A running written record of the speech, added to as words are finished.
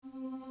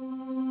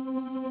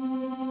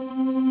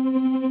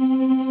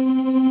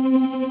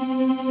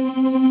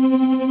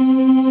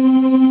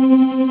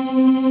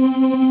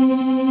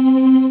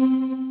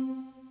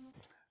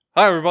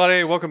Hi,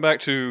 everybody. Welcome back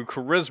to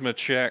Charisma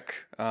Check.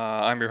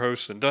 I'm your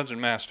host and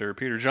Dungeon Master,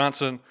 Peter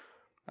Johnson.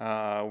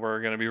 We're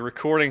going to be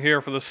recording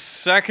here for the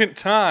second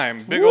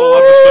time. Big old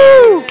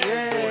episode.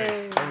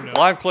 Yay!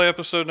 Live play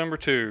episode number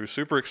 2.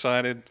 Super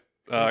excited.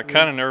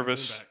 Kind of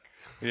nervous.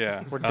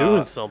 Yeah. We're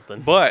doing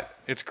something. But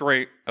it's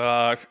great.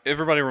 If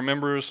everybody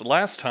remembers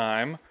last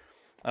time,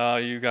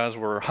 you guys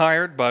were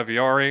hired by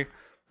Viari.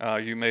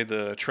 You made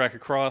the trek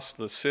across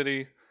the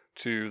city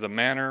to the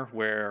manor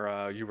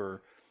where you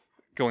were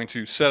going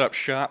to set up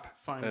shop.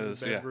 Finding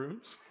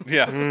bedrooms.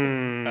 Yeah.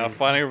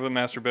 Finding over the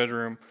master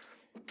bedroom.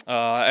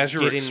 As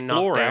you were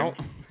exploring,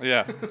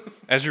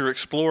 as you were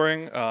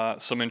exploring,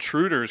 some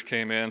intruders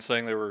came in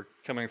saying they were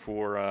coming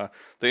for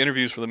the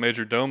interviews for the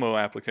Major Domo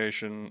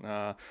application.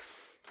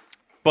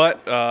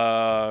 But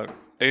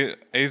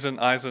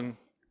Eisen,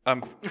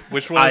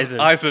 which one? Eisen.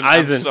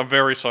 I'm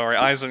very sorry.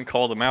 Eisen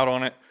called them out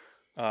on it.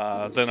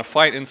 Then a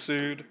fight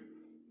ensued.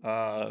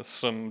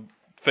 Some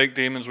fake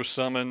demons were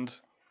summoned.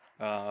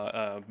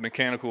 A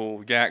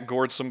mechanical yak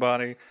gored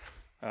somebody.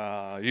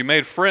 You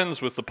made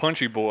friends with the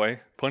punchy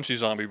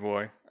zombie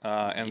boy,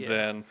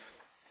 then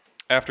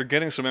after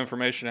getting some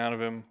information out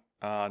of him,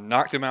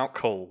 knocked him out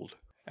cold.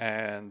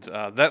 And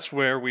that's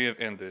where we have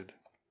ended.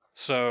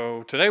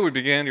 So today we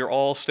begin. You're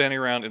all standing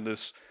around in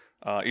this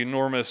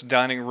enormous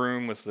dining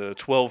room with the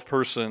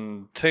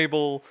 12-person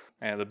table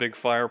and the big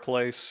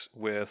fireplace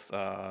with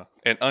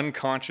an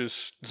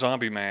unconscious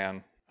zombie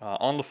man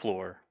on the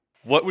floor.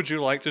 What would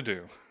you like to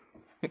do?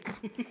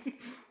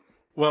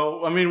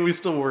 Well, I mean, we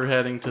still were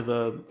heading to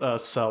the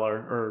cellar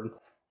or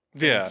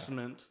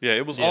basement. Yeah,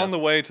 it was on the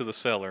way to the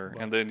cellar,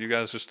 and then you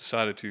guys just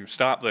decided to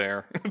stop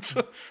there.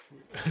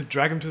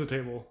 Drag him to the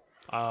table.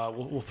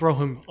 We'll throw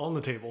him on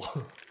the table.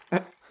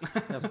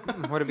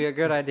 Would it be a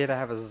good idea to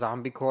have a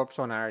zombie corpse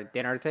on our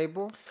dinner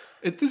table?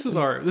 This is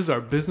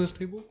our business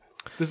table.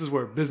 This is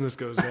where business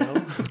goes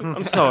down.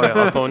 I'm sorry,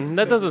 Alphone.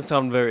 That doesn't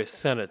sound very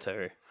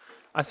sanitary.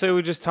 I say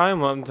we just tie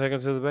him up and take him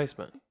to the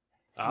basement.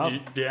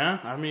 Yeah,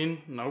 I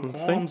mean, no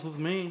qualms with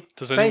me.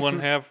 Does anyone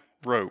have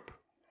rope?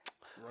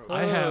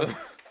 I have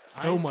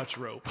so much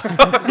rope.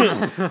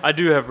 I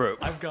do have rope.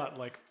 I've got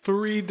like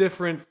 3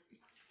 different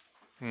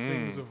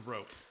things of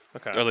rope.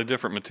 Okay. Are they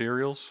different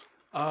materials?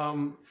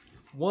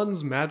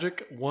 One's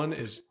magic. One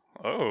is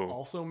Oh.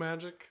 also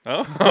magic,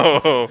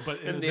 Oh.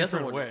 but in a the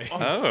different other one way. is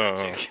also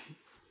magic.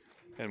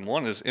 And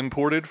one is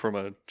imported from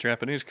a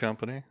Japanese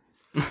company.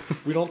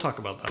 We don't talk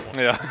about that one.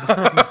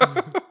 Yeah.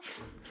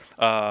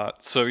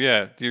 So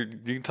yeah, you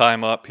can tie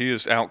him up. He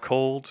is out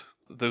cold.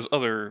 Those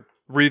other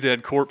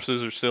re-dead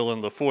corpses are still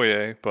in the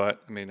foyer,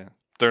 but I mean,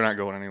 they're not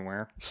going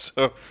anywhere.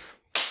 So,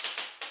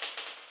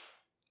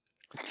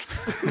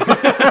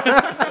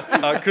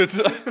 could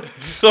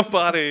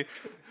somebody,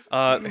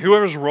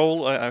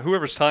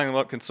 whoever's tying him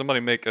up, can somebody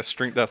make a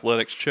strength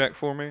athletics check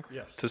for me?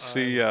 Yes. To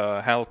see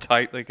how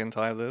tight they can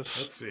tie this.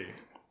 Let's see.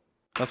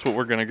 That's what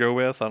we're gonna go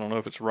with. I don't know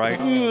if it's right.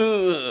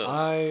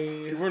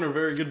 You weren't a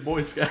very good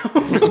Boy Scout.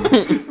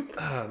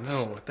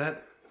 No,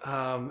 that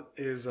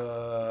is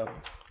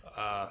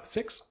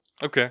 6.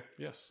 Okay.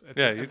 Yes.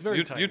 Yeah,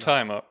 very tight you knot.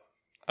 tie him up.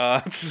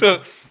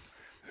 So,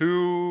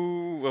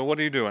 what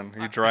are you doing?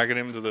 Are you dragging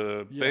him to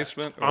the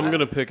basement? or- I'm going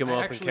to pick him I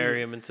up actually- and carry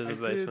him into the I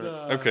did, basement.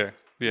 Okay.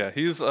 Yeah,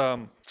 he's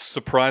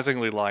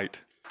surprisingly light.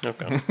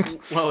 Okay.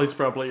 Well, he's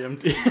probably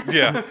empty.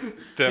 Yeah, He's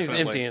definitely.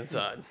 empty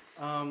inside.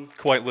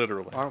 Quite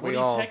literally. Aren't Would we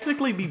he all?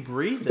 technically be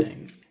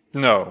breathing?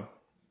 No.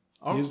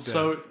 Oh, He's dead.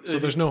 so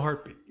there's no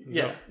heartbeat.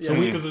 yeah. So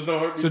we- because there's no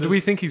heartbeat. So do we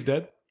think he's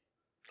dead?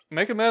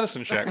 Make a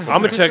medicine check. I'm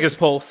going to check his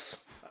pulse.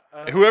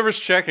 Whoever's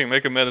checking,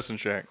 make a medicine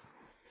check.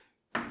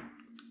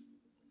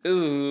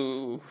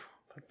 Ooh.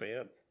 Not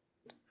bad.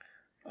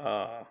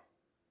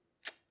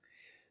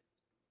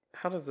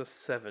 How does a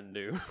 7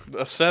 do?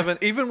 A 7,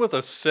 even with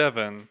a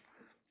 7,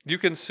 you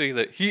can see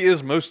that he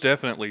is most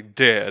definitely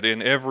dead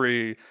in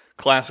every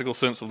classical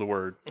sense of the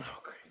word.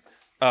 Oh,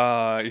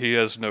 great. He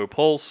has no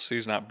pulse.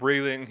 He's not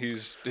breathing.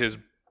 His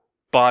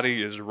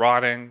body is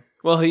rotting.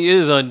 Well, he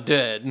is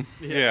undead.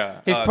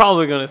 Yeah. He's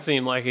probably going to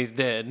seem like he's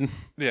dead.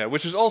 Yeah,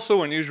 which is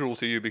also unusual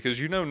to you because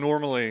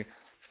normally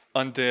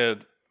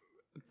undead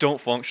don't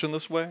function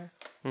this way.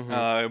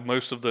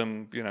 Most of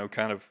them,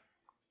 kind of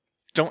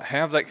don't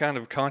have that kind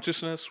of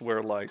consciousness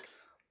where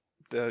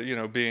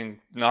being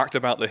knocked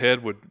about the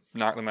head would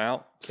knock them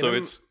out.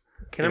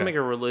 Can I Yeah. make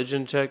a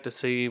religion check to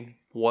see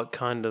what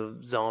kind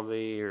of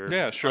zombie or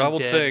Yeah, sure, I will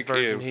undead take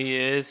version you. he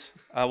is?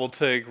 I will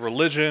take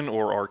religion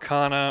or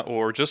arcana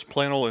or just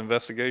plain old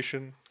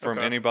investigation from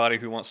Okay. anybody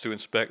who wants to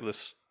inspect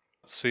this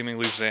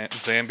seemingly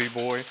zombie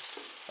boy.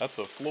 That's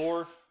a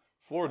floor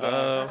die.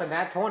 That's a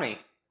nat 20.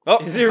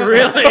 Oh, Is it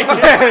really?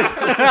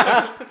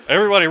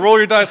 everybody, roll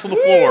your dice on the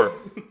floor.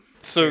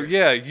 So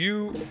yeah,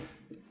 you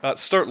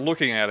start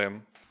looking at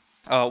him.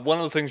 One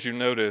of the things you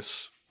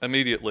notice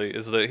immediately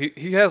is that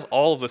he has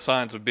all of the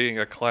signs of being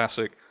a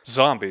classic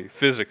zombie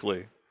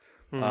physically.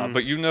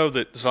 But you know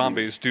that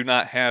zombies do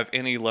not have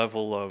any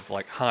level of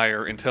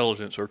higher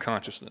intelligence or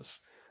consciousness.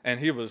 And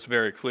he was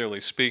very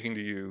clearly speaking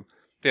to you.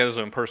 He had his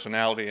own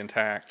personality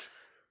intact.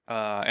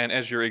 And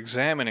as you're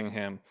examining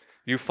him,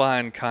 you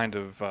find kind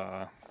of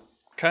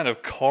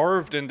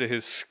carved into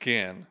his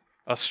skin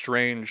a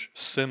strange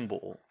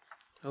symbol.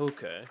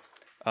 Okay.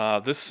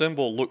 This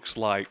symbol looks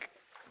like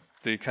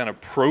the kind of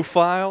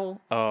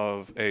profile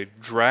of a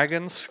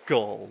dragon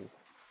skull,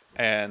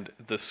 and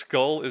the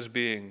skull is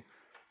being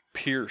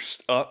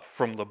pierced up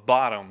from the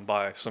bottom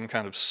by some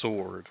kind of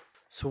sword.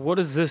 So what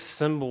does this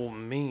symbol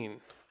mean?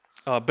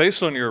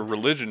 Based on your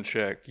religion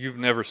check, you've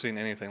never seen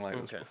anything like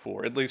this Okay.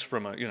 before, at least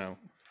from a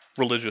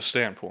religious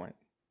standpoint.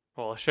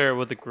 Well, I share it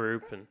with the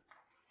group and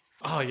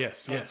Oh,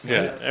 yes.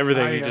 Yeah.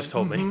 everything you just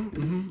told me.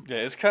 Yeah,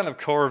 it's kind of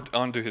carved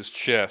onto his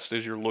chest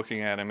as you're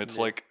looking at him. It's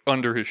like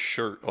under his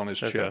shirt on his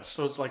chest.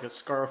 So it's like a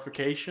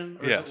scarification?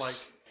 Or Yes. is it like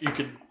you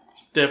could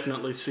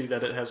definitely see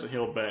that it hasn't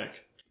healed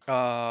back?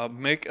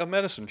 Make a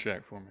medicine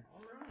check for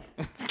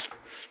me.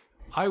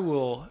 I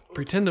will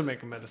pretend to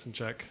make a medicine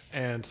check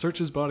and search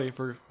his body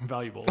for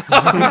valuables.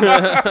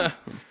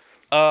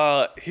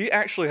 He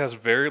actually has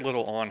very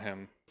little on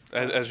him.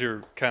 As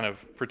you're kind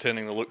of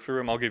pretending to look through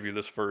him, I'll give you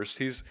this first.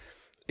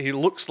 He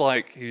looks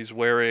like he's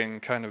wearing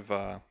kind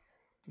of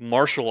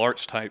martial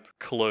arts type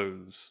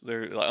clothes.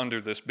 They're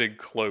under this big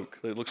cloak.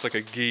 It looks like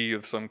a gi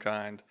of some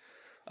kind.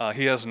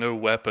 He has no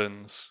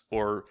weapons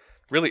or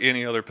really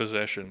any other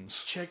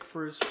possessions. Check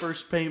for his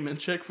first payment.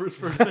 Check for his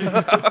first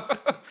payment.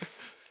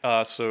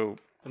 So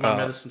And my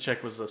medicine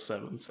check was a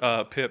 7.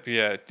 So. Pip,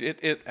 yeah,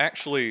 it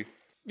actually,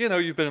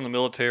 you've been in the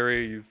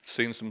military, you've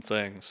seen some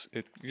things.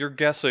 You're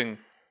guessing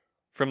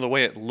from the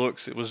way it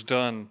looks, it was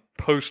done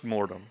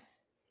post-mortem.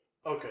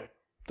 Okay.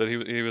 That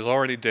he was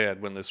already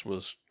dead when this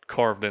was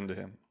carved into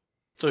him.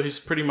 So he's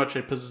pretty much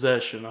a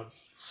possession of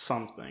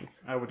something,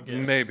 I would guess.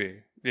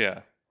 Maybe,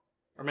 yeah.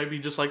 Or maybe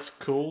he just likes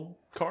cool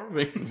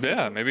carvings.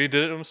 Yeah, maybe he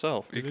did it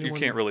himself. You anyone-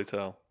 can't really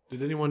tell.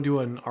 Did anyone do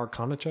an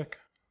Arcana check?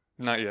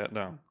 Not yet,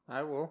 no.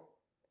 I will.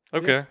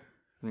 Okay,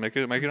 make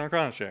an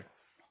Arcana check.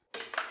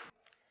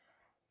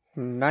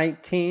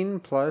 19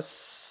 plus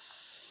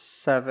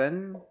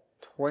 7,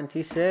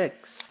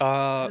 26.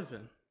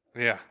 7.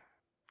 Yeah,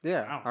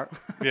 Yeah. Wow.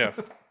 yeah.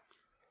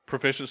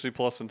 Proficiency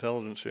plus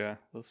intelligence, yeah.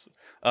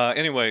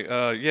 Anyway,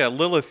 yeah,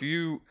 Lilith,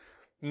 you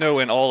know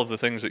in all of the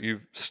things that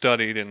you've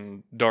studied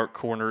in dark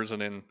corners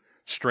and in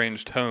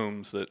strange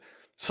tomes that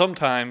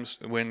sometimes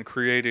when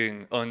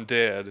creating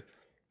undead,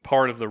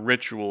 part of the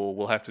ritual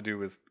will have to do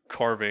with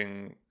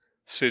carving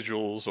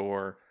sigils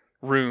or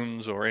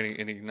runes or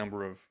any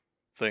number of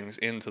things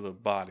into the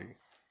body.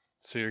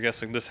 So you're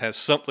guessing this has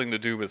something to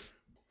do with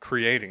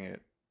creating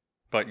it,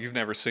 but you've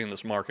never seen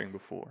this marking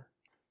before.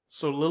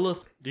 So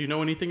Lilith, do you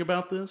know anything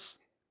about this?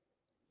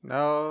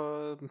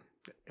 No,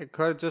 it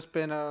could have just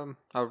been a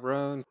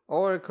rune,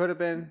 or it could have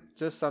been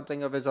just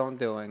something of his own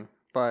doing.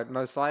 But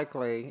most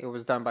likely, it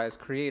was done by his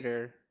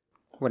creator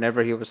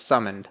whenever he was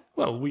summoned.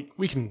 Well,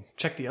 we can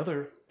check the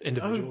other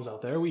individuals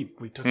out there. We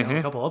took out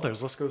a couple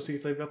others. Let's go see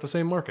if they've got the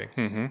same marking.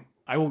 Mm-hmm.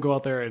 I will go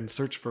out there and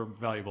search for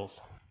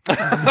valuables.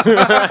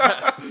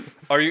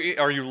 Are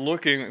you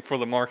looking for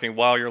the marking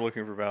while you're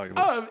looking for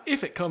valuables?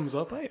 If it comes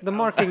up, The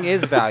marking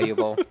is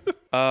valuable.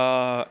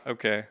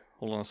 Okay.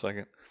 Hold on a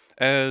second.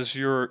 As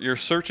you're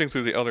searching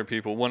through the other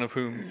people, one of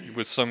whom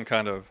was some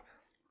kind of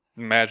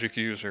magic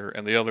user,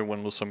 and the other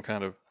one was some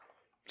kind of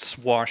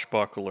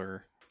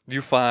swashbuckler,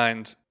 you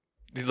find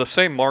the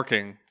same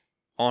marking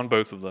on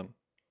both of them.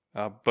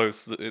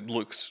 It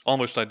looks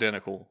almost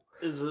identical.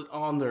 Is it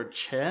on their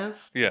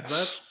chest? Yes.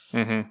 That's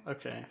Mm-hmm.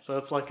 okay. So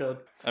it's like a.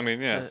 I mean,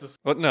 yeah. It's just-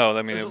 But no,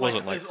 I mean, is it it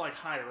wasn't Is it like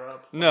higher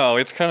up? No,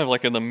 it's kind of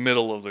like in the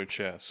middle of their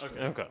chest.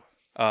 Okay.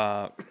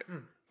 Okay.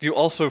 You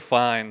also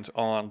find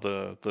on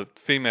the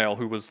female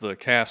who was the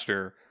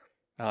caster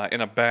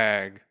in a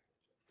bag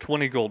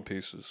 20 gold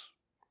pieces.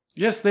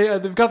 yes,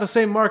 they've got the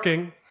same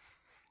marking.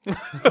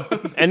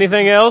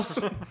 Anything else?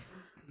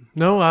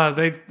 No,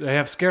 they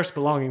have scarce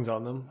belongings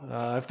on them.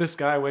 If this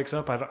guy wakes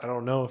up, I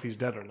don't know if he's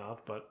dead or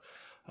not, but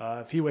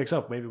if he wakes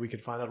up, maybe we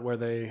could find out where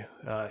they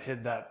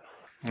hid that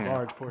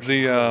large portion.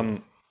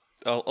 The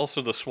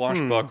also the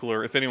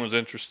swashbuckler, if anyone's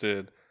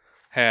interested,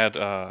 had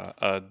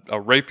a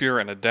rapier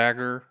and a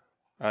dagger.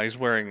 He's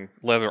wearing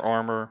leather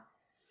armor.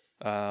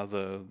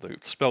 The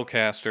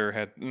spellcaster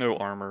had no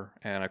armor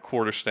and a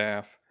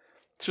quarterstaff.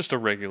 It's just a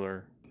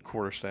regular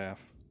quarterstaff.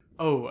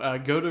 Oh,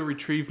 go to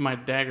retrieve my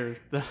dagger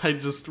that I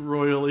just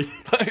royally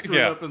screwed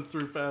Yeah. up and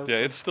threw past. Yeah,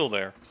 it's still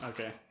there.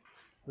 Okay.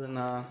 Then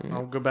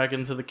I'll go back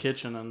into the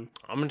kitchen and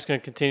I'm just gonna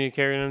continue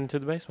carrying him to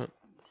the basement.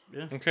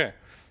 Okay.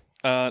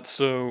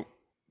 So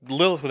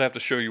Lilith would have to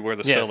show you where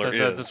the Yes, cellar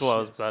that's is. what I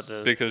was about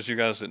to. Because you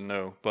guys didn't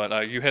know.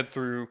 But you head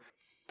through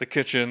the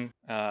kitchen,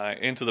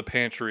 into the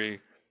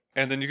pantry,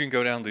 and then you can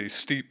go down the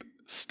steep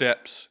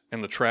steps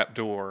and the trap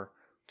door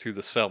to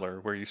the cellar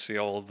where you see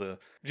all of the...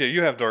 Yeah,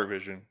 you have dark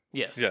vision.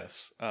 Yes.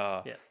 Yes.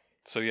 Yeah.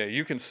 So yeah,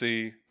 you can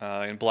see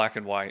in black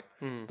and white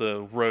Hmm.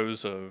 the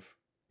rows of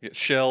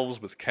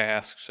shelves with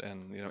casks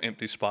and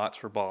empty spots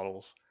for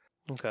bottles.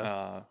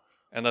 Okay.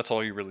 And that's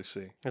all you really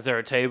see. Is there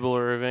a table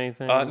or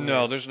anything?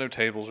 No, there's no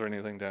tables or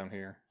anything down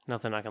here.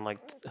 Nothing I can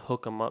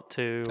hook them up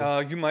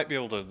to. You might be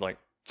able to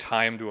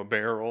tie him to a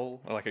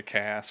barrel, or like a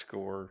cask,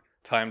 or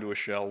tie him to a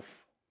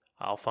shelf.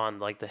 I'll find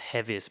like the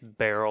heaviest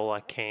barrel I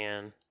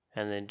can,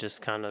 and then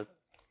just kind of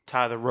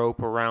tie the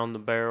rope around the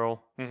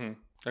barrel. Mm-hmm.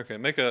 Okay,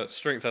 make a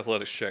strength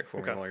athletics check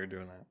for me while you're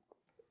doing that.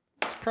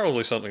 It's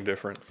probably something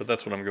different, but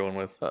that's what I'm going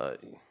with.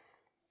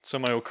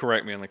 Somebody will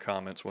correct me in the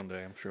comments one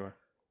day, I'm sure.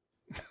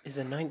 Is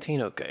a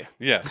 19 okay?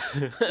 Yes.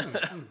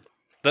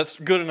 That's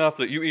good enough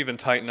that you even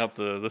tighten up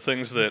the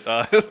things that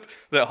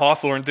that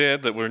Hawthorne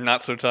did that were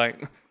not so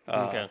tight.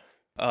 Okay.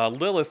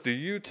 Lilith, do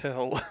you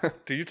tell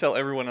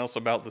everyone else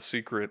about the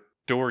secret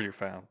door you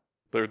found?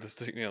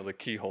 The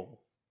keyhole.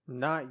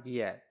 Not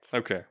yet.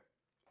 Okay.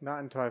 Not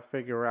until I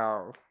figure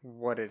out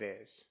what it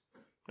is.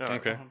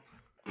 Okay.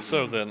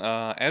 So then,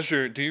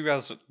 do you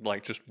guys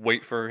like just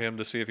wait for him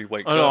to see if he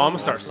wakes up? Oh no, I'm gonna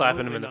start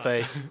slapping him in the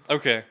face,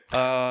 Okay.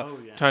 Oh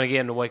yeah. trying to get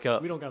him to wake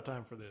up. We don't got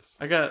time for this.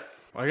 I got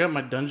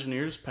my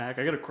Dungeoneers pack.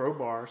 I got a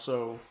crowbar,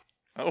 so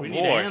Oh we boy.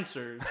 need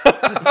answers.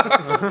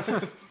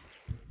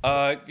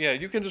 Yeah,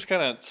 you can just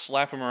kind of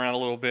slap him around a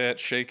little bit,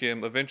 shake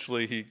him.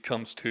 Eventually, he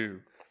comes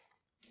to.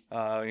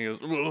 He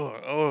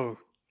goes,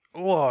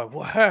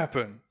 what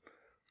happened?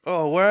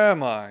 Oh, where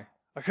am I?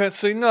 I can't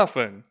see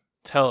nothing.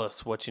 Tell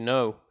us what you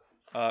know.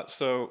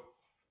 So,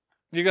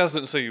 you guys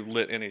didn't say you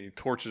lit any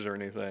torches or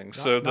anything.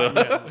 Not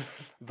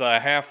The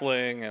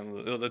halfling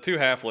and the two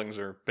halflings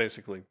are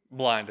basically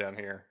blind down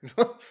here.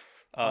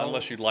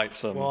 Unless you light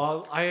some.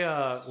 Well,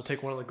 I will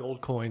take one of the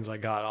gold coins I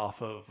got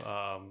off of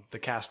the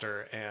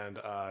caster and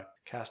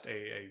cast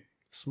a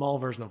small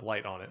version of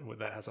light on it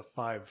that has a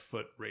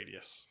 5-foot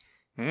radius.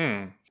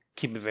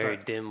 Keep it very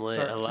dim lit.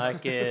 start- I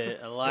like it.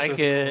 I like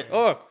it.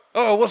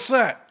 Oh, what's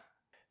that?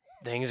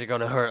 Things are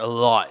gonna hurt a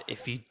lot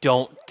if you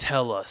don't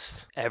tell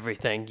us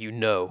everything you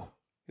know.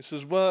 He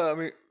says, well, I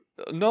mean,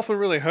 nothing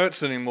really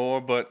hurts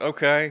anymore, but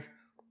okay.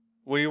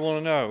 What do you want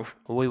to know?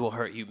 We will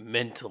hurt you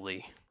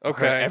mentally.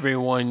 Okay. Hurt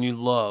everyone you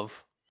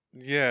love.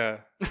 Yeah.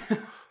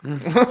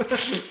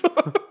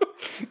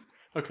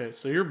 Okay,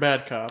 so you're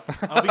bad cop.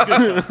 I'll be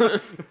good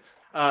cop.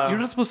 You're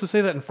not supposed to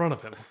say that in front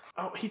of him.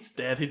 Oh, he's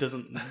dead. He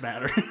doesn't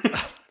matter.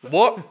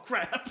 What?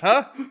 Crap.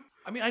 Huh?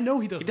 I mean, I know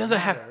he doesn't. He doesn't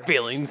matter. have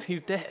feelings.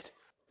 He's dead.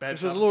 Bad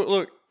He says, cop.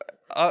 look,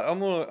 I'm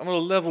gonna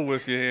level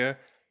with you here.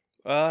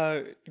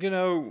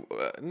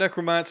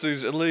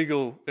 Necromancy's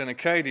illegal in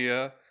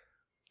Acadia.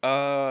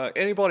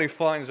 Anybody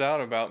finds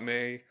out about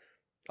me,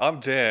 I'm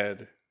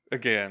dead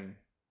again.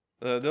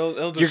 They'll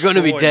You're going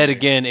to be destroy dead me.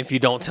 again if you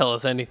don't tell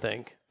us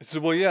anything. He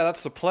said, well, yeah,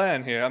 that's the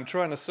plan here. I'm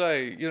trying to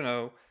say,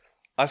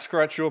 I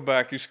scratch your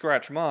back, you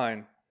scratch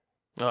mine.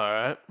 All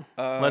right.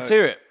 Uh, Let's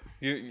hear it.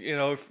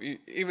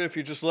 Even if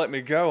you just let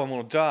me go, I'm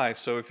gonna die.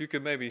 So if you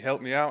could maybe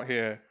help me out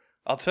here,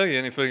 I'll tell you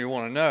anything you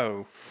want to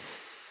know.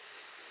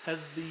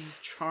 Has the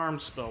charm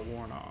spell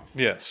worn off?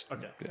 Yes.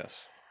 Okay. Yes.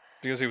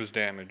 Because he was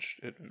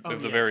damaged at the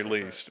yes, very that's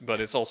right. least, but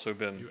it's also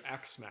been You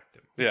axe smacked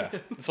him. yeah,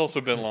 it's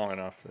also been long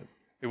enough that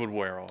it would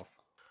wear off.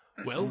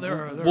 Well,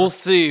 there are. We'll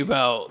see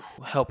about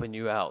helping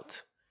you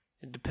out.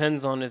 It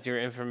depends on if your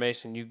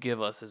information you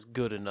give us is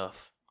good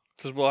enough.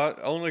 Says, well,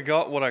 I only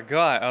got what I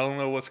got. I don't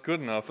know what's good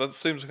enough. That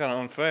seems kind of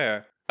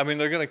unfair. I mean,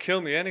 they're gonna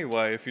kill me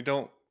anyway if you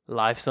don't.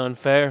 Life's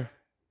unfair.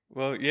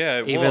 Well, yeah,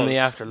 it Even was. the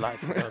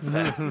afterlife is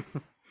unfair.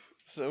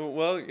 So,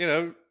 well,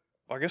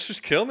 I guess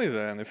just kill me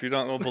then. If you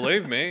don't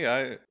believe me,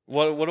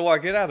 what do I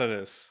get out of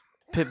this?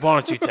 Pip, why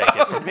don't you take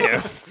it from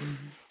here?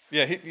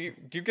 Yeah,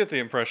 you get the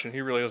impression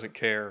he really doesn't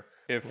care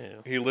if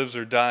Yeah. he lives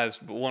or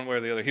dies one way or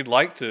the other. He'd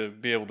like to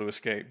be able to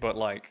escape, but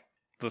like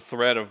the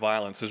threat of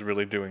violence is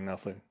really doing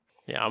nothing.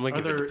 Yeah, I'm gonna Are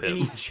give it there to Pip.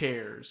 any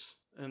chairs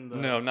in the?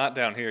 No, not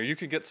down here. You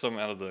could get some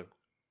out of the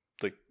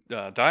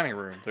dining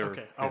room.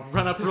 Okay, I'll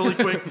run up really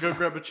quick and go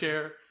grab a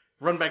chair,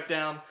 run back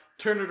down,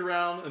 turn it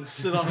around, and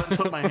sit on it and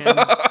put my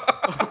hands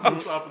on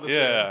top of the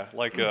chair. Yeah,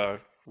 like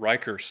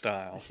Riker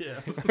style. Yeah.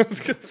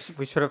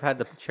 We should have had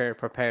the chair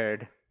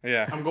prepared.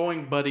 Yeah. I'm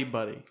going buddy.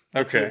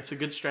 Okay. It's a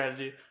good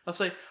strategy. I'll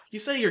say, you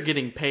say you're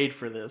getting paid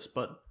for this,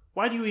 but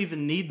why do you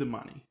even need the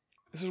money?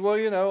 He says,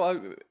 well,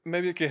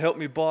 maybe it could help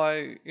me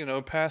buy,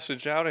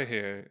 passage out of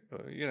here.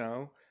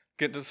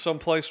 Get to some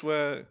place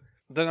where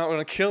they're not going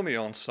to kill me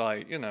on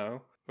sight,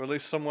 or at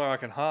least somewhere I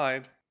can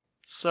hide.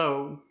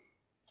 So,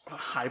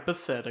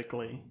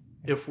 hypothetically,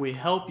 if we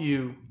help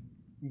you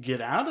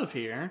get out of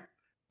here,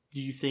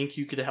 do you think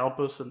you could help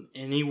us in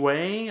any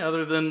way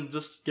other than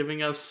just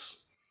giving us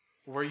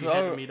where you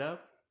had to meet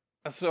up?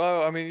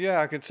 So, I mean,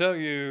 yeah, I can tell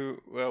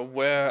you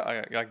where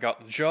I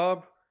got the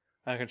job.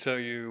 I can tell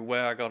you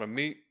where I got to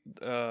meet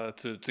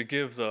to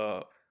give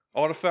the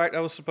artifact I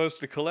was supposed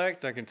to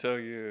collect. I can tell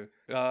you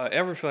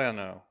everything I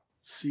know.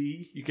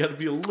 See, you got to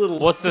be a little.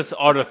 What's this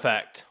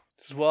artifact?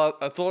 This is what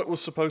I thought it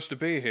was supposed to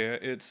be here.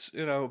 It's,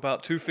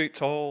 about 2 feet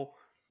tall.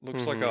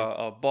 Looks like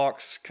a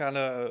box kind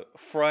of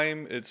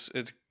frame. It's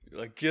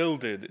like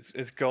gilded.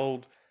 It's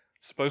gold.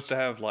 It's supposed to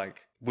have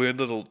like weird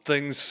little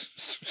things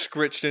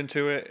scritched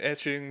into it,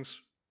 etchings,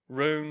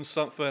 runes,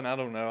 something. I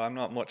don't know. I'm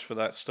not much for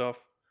that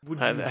stuff. Would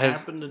you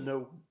happen to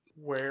know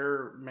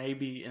where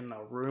maybe in the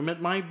room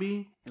it might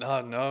be?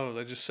 No,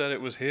 they just said it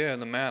was here in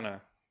the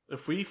manor.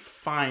 If we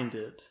find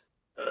it,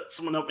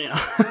 someone help me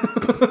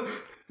out.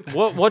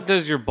 What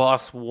does your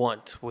boss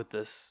want with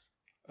this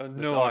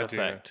No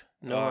idea. artifact?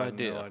 No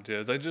idea. No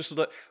idea. They just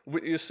let.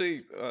 You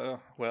see,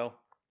 well,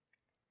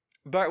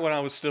 back when I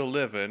was still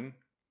living,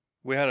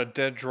 we had a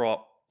dead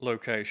drop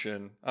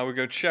location. I would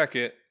go check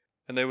it,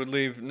 and they would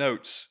leave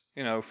notes,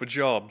 for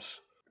jobs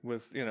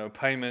with,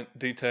 payment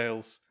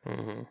details.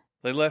 Mm-hmm.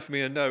 They left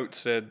me a note,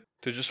 said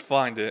to just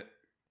find it,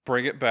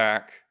 bring it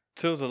back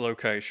to the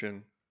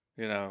location,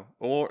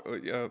 or,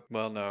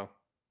 well, no.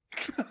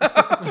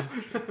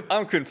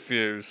 I'm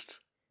confused.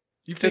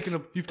 You've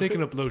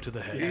taken a blow to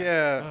the head.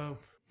 Yeah.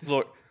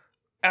 Look,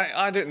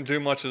 I didn't do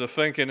much of the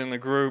thinking in the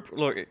group.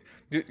 Look,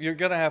 you're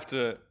gonna have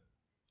to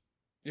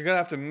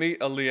meet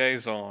a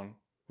liaison.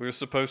 We were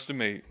supposed to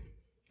meet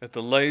at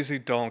the Lazy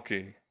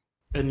Donkey.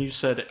 And you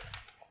said,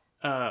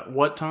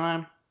 what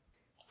time?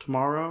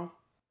 Tomorrow?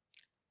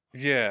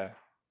 Yeah.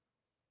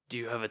 Do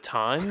you have a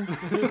time?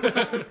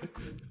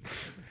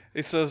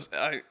 It says,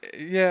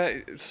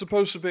 it's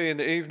supposed to be in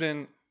the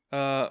evening,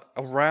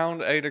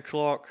 around 8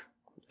 o'clock.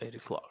 8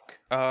 o'clock.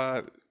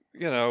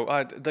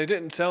 They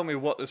didn't tell me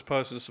what this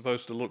person is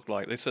supposed to look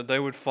like. They said they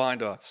would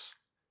find us.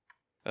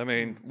 I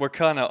mean, we're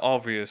kind of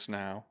obvious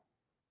now.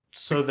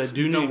 So they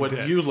do know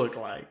what you look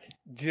like.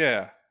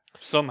 Yeah,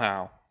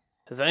 somehow.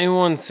 Has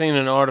anyone seen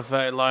an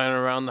artifact lying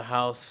around the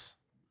house?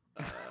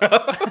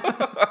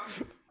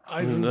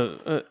 Eisen,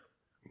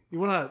 you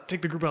want to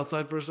take the group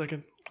outside for a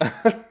second?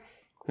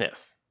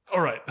 Yes. All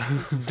right.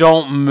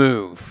 Don't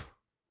move.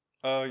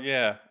 Oh,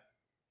 yeah.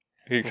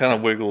 He kind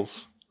of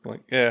wiggles.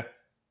 Like, yeah.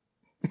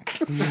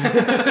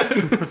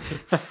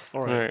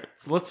 All right.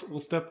 So we'll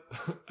step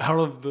out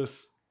of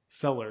this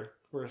cellar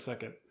for a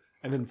second,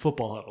 and then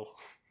football huddle.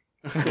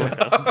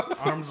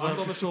 Arms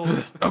on the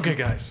shoulders. Okay,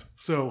 guys.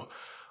 So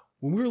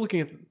when we were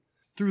looking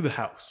through the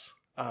house,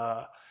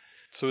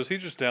 So is he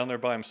just down there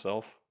by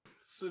himself?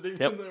 sitting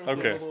Yep. in there with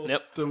Okay. a little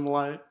Yep. dim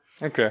light.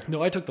 Okay.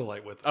 no, I took the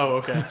light with. Oh,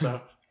 okay.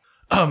 So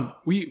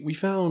We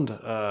found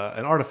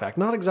an artifact,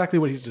 not exactly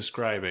what he's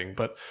describing,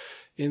 but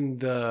in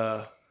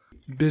the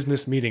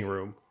business meeting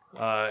room,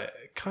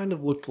 it kind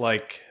of looked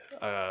like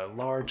a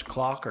large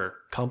clock or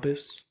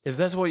compass. Is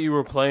that what you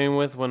were playing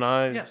with when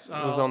I Yes,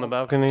 was on the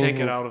balcony? Take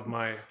it out of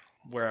my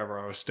wherever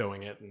I was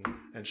stowing it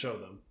and show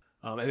them.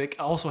 And it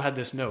also had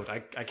this note. I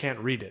can't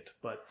read it,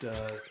 but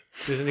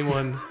does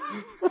anyone?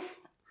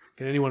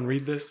 Can anyone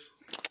read this?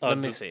 Let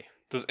me see.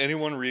 Does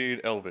anyone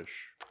read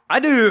Elvish? I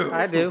do.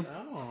 I do.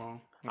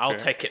 oh. I'll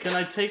Okay. take it. Can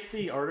I take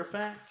the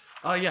artifact?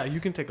 Yeah, you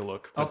can take a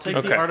look. I'll but- take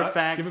Okay. the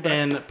artifact Give it back.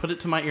 and put it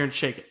to my ear and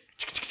shake it.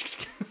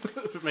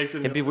 If it makes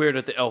any It'd be weird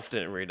if the elf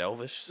didn't read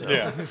Elvish. So.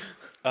 Yeah.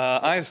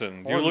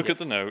 Eisen, you look at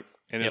the Yes. note,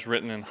 and it's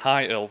written in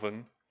High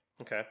Elven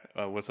Okay.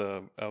 with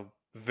a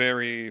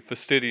very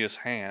fastidious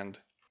hand.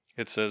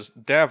 It says,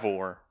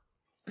 Davor,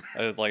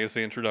 like it's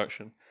the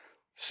introduction,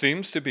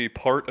 seems to be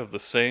part of the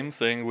same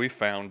thing we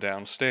found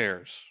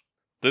downstairs.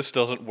 This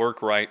doesn't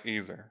work right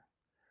either.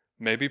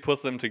 Maybe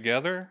put them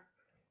together?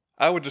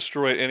 I would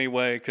destroy it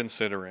anyway,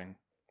 considering.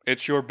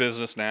 It's your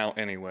business now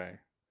anyway.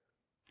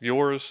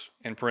 Yours,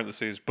 in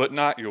parentheses, but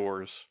not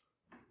yours,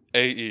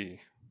 AE.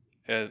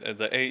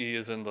 The AE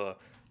is in the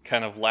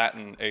kind of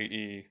Latin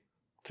AE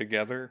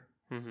together,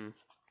 Mm-hmm.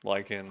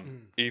 like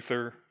in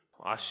ether.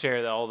 I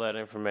share all that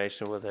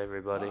information with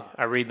everybody.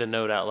 I read the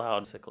note out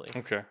loud, basically.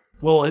 Okay.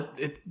 Well,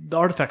 the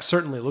artifact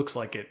certainly looks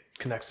like it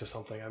connects to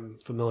something. I'm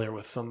familiar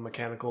with some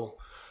mechanical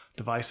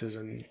devices,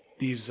 and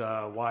these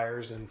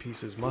wires and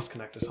pieces must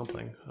connect to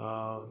something.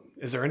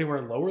 Is there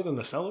anywhere lower than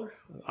the cellar?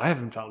 I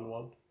haven't found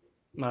one.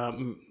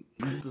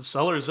 The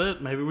cellar's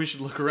it. Maybe we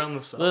should look around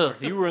the cellar.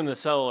 Lilith, you were in the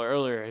cellar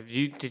earlier.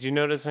 Did you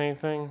notice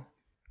anything?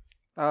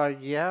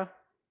 Yeah.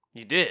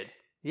 You did.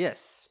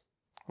 Yes.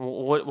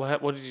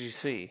 What did you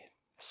see?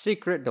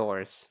 Secret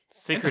doors.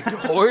 Secret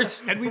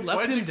doors? And we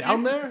left him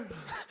down there?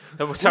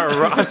 I'm starting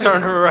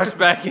to rush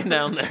back in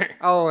down there.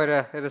 Oh, it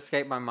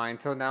escaped my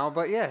mind till now,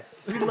 but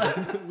yes.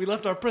 We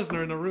left our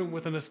prisoner in a room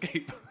with an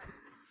escape.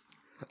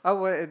 Oh,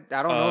 well,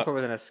 I don't know if it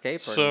was an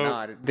escape or so-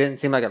 not. It didn't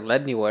seem like it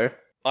led anywhere.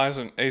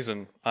 Eisen.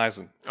 I'm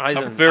Eisen,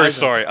 very Eisen.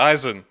 sorry.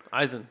 Eisen,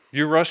 Eisen.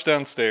 you rush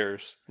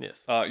downstairs.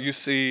 Yes. You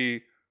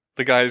see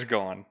the guy's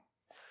gone.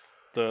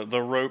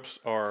 The ropes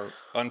are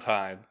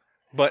untied.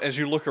 But as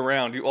you look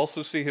around, you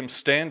also see him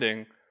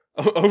standing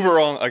over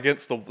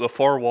against the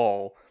far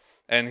wall,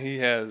 and he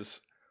has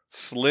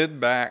slid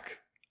back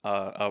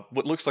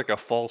what looks like a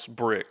false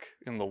brick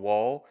in the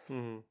wall.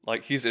 Mm-hmm.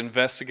 Like he's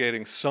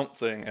investigating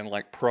something and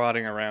like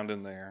prodding around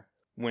in there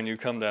when you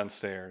come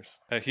downstairs.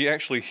 He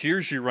actually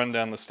hears you run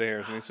down the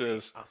stairs, and he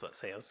says, I was about to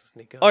say I was a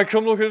sneak up. "Oh,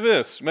 come look at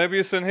this. Maybe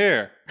it's in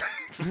here."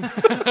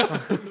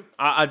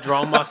 I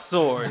draw my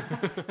sword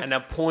and I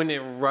point it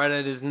right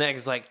at his neck.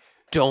 It's like,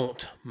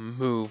 don't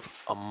move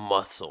a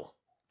muscle.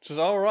 He says,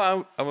 "All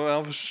right. I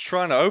was just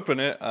trying to open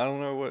it. I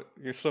don't know what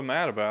you're so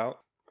mad about."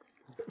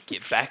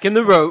 Get back in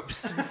the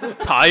ropes.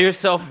 Tie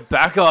yourself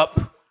back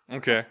up.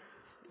 Okay.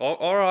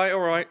 All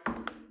right.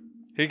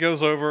 He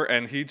goes over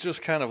and he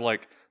just kind of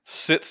like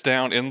sits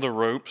down in the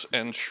ropes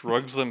and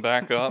shrugs them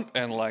back up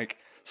and like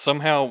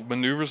somehow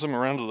maneuvers them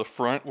around to the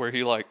front where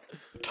he like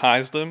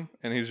ties them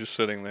and he's just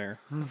sitting there.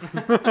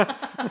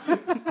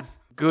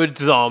 Good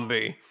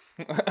zombie.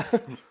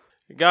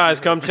 Guys,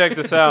 come check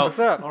this out. What's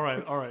up? All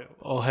right.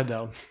 I'll head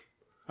down.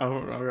 Oh,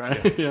 all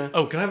right. Yeah.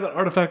 Oh, can I have that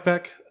artifact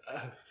back?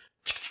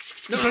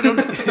 No.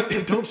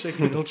 Don't shake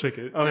it. Don't shake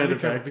it. I'll hand Be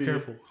it careful, back Be to you.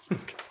 careful.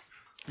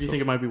 You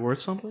think it might be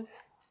worth something?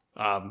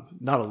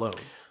 Not alone.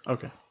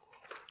 Okay.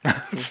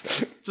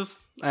 Just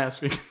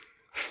asking.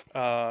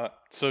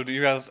 So do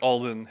you guys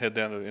all then head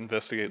down to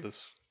investigate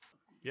this?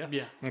 Yes.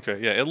 Yeah. Okay,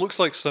 yeah, it looks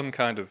like some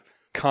kind of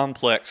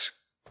complex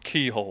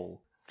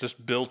keyhole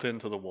just built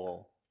into the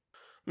wall.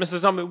 Mr.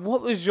 Zombie,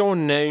 what was your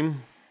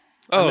name?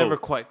 Oh. I never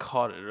quite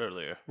caught it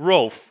earlier.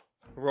 Rolf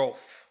Rolf.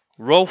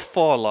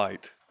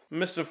 Farlight.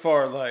 Mr.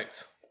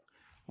 Farlight,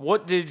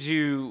 what did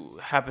you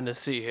happen to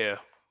see here?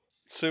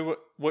 See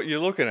what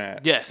you're looking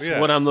at? Yes, Yeah.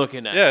 what I'm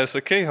looking at. Yeah, it's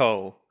a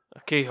keyhole. A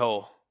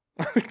keyhole.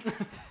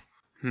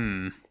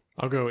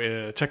 I'll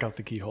go check out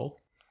the keyhole.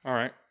 All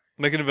right,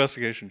 make an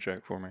investigation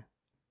check for me.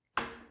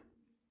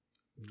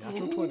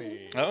 Natural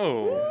 20.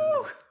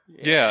 Oh.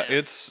 Yeah,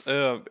 Yes. it's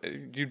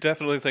you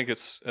definitely think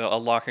it's a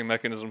locking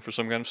mechanism for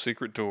some kind of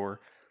secret door,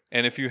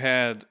 and if you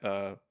had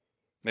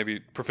maybe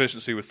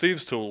proficiency with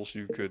thieves' tools,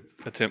 you could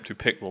attempt to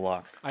pick the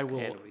lock. I will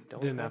And we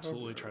don't then have a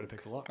absolutely try to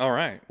pick the lock. All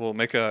right, well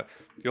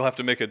you'll have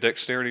to make a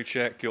dexterity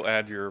check. You'll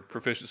add your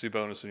proficiency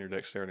bonus and your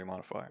dexterity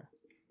modifier.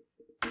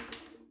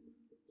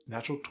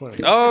 Natural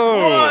 20. Oh,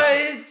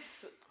 What?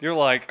 you're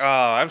like,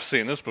 I've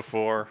seen this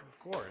before.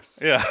 Of course.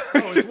 Yeah,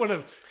 Oh, it's one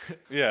of.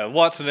 yeah,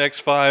 Watson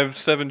X5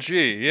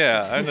 7G.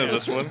 Yeah, I know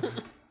this one.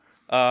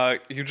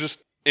 You just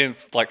in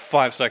like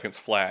 5 seconds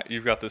flat,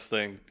 you've got this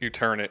thing. You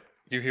turn it.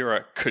 You hear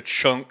a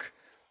ka-chunk,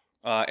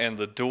 and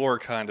the door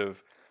kind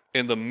of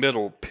in the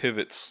middle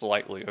pivots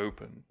slightly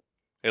open.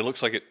 It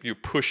looks like you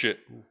push it,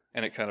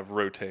 and it kind of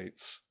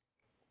rotates.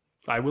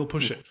 I will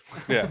push it.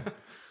 Yeah,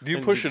 you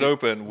And push it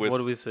open with. What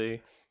do we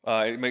see?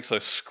 It makes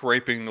a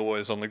scraping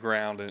noise on the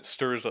ground, and it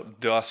stirs up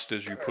dust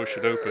as you push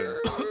it open.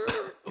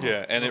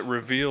 Yeah, and it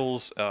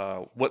reveals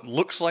what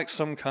looks like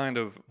some kind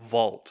of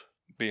vault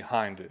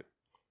behind it.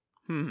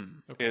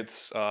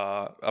 It's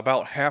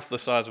about half the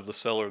size of the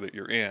cellar that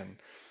you're in,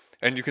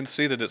 and you can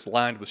see that it's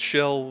lined with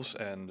shelves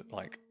and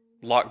like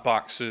lock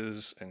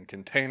boxes and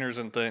containers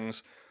and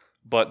things,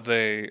 but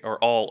they are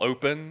all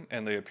open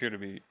and they appear to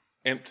be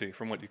empty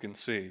from what you can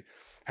see.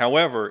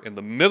 However, in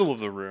the middle of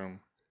the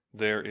room,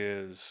 there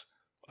is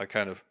a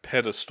kind of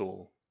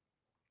pedestal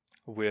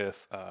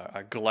with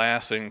a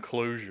glass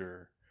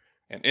enclosure,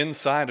 and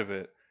inside of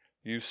it,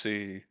 you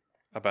see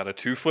about a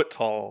 2-foot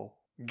tall,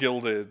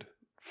 gilded,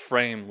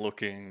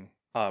 frame-looking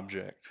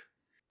object.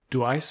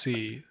 Do I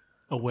see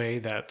a way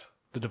that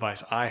the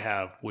device I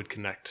have would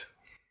connect?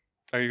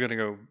 Are you gonna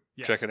go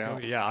check it Yes.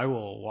 out? Yeah, I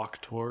will walk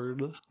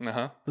toward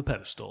Uh the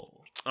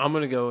pedestal. I'm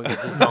gonna go and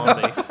get the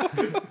zombie.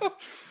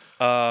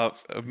 huh.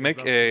 Make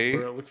That's a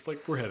where it looks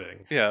like we're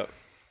heading.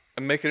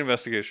 make an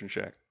investigation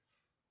check.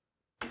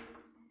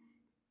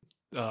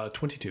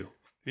 22.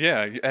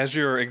 Yeah, as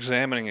you're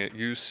examining it,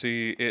 you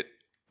see it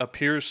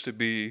appears to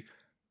be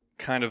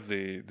kind of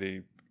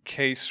the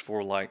case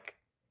for like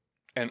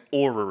an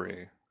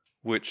orrery,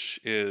 which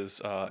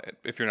is,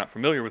 if you're not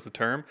familiar with the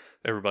term,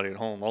 everybody at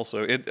home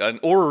also, an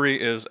orrery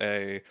is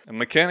a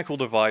mechanical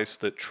device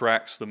that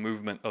tracks the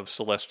movement of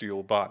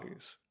celestial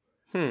bodies.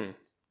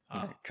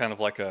 Kind of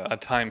like a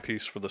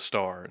timepiece for the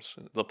stars,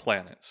 the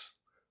planets,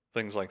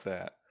 things like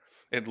that.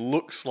 It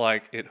looks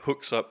like it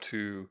hooks up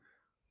to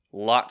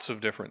lots of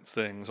different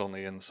things on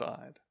the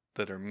inside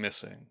that are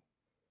missing.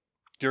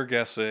 You're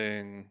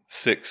guessing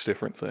 6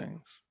 different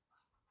things.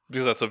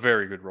 Because that's a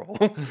very good roll.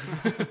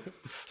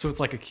 So it's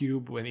like a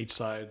cube when each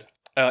side.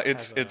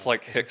 It's Has a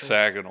like interface?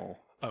 hexagonal.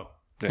 Oh.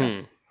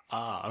 Yeah.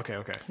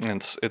 Okay.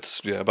 And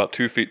it's about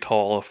 2 feet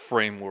tall, a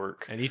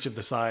framework. And each of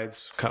the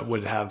sides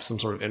would have some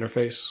sort of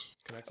interface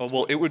connected. Oh, to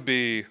well, it would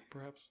be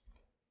perhaps.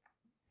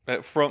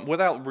 from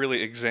without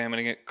really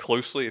examining it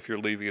closely. If you're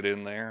leaving it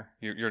in there,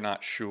 you're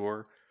not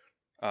sure,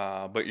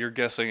 but you're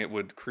guessing it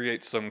would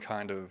create some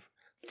kind of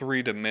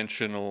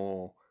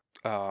 3-dimensional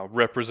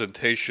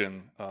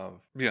representation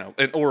of,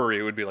 an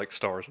orrery would be like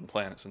stars and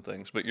planets and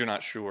things, but you're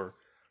not sure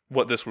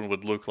what this one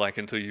would look like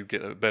until you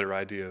get a better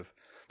idea of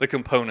the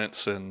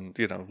components and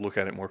look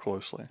at it more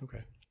closely.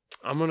 Okay.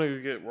 I'm gonna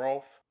go get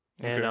Rolf,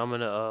 and Okay. I'm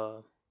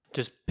gonna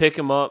just pick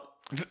him up.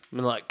 I'm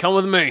like, come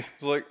with me.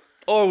 It's like,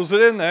 oh, was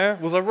it in there?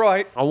 Was I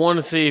right? I want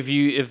to see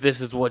if this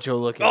is what you're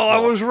looking Oh, for. I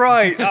was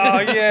right. Oh,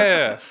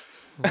 yeah.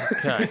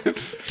 Okay.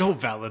 Don't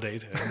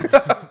validate him.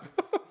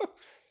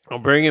 I'll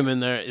bring him in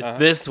there. Is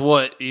this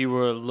what you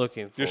were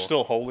looking for? You're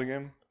still holding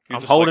him? You're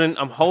I'm just holding.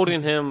 I'm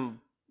holding him.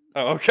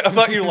 Oh, okay. I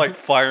thought you like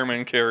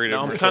fireman carried him.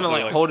 No, I'm or kind of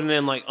something like holding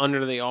him like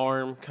under the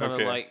arm, kind of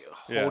Okay. like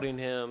Yeah. holding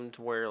him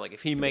to where like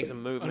if he makes a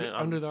movement,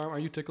 Under the arm, are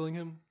you tickling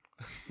him?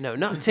 no,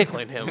 not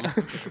tickling him.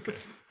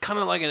 Kind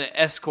of like in an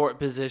escort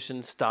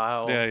position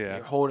style. Yeah, yeah.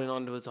 You're holding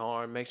onto his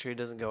arm, make sure he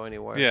doesn't go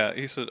anywhere. Yeah,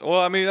 he said, well,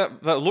 I mean,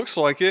 that looks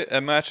like it.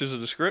 It matches the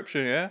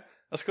description, yeah?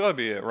 That's got to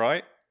be it,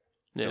 right?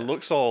 Yes. It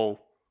looks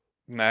all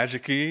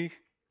magic-y,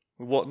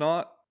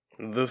 whatnot.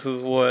 This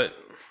is what.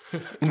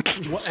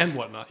 And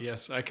whatnot.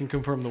 Yes, I can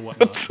confirm the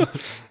whatnot.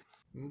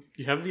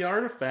 You have the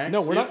artifact.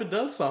 No, see we're not- if it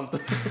does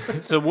something.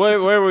 So where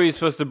were you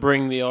supposed to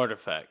bring the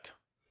artifact?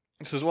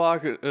 This is why I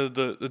could,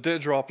 the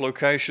dead drop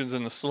locations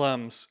in the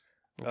slums.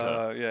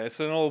 Yeah, it's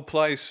an old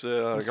place.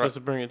 You're supposed to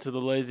bring it to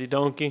the lazy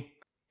donkey.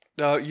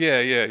 Yeah.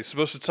 You're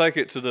supposed to take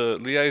it to the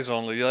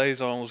liaison. The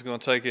liaison was going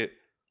to take it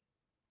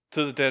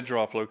to the dead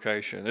drop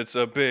location. It's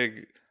a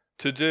big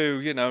to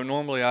do.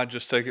 Normally I'd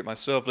just take it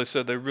myself. They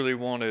said they really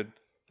wanted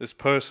this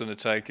person to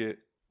take it.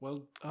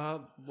 Well,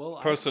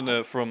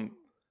 From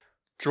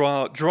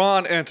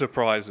Drawn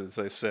Enterprises,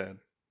 they said.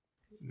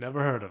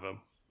 never heard of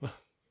him.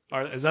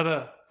 Is that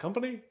a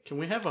company? Can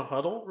we have a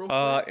huddle real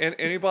quick? And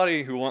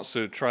anybody who wants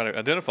to try to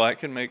identify it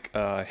can make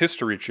a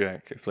history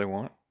check if they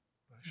want.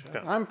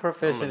 I'm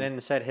proficient in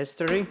said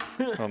history.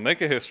 Well, make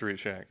a history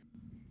check.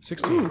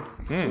 16.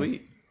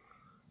 Sweet.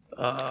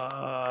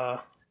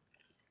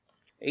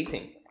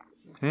 18.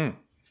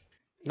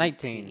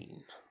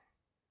 19.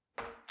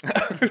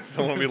 Don't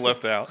want to be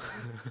left out.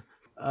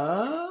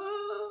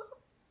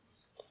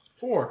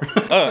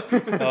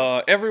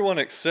 4. Everyone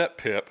except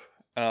Pip,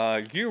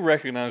 you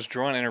recognize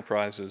Drawn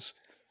Enterprises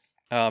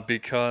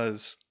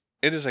because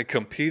it is a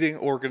competing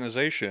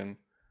organization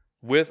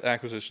with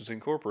Acquisitions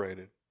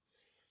Incorporated.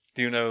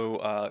 Do you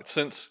know,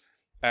 since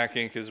Ac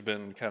Inc. has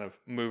been kind of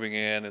moving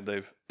in and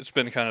it's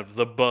been kind of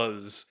the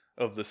buzz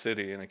of the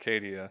city in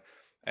Acadia,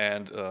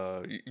 and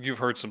you've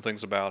heard some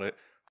things about it.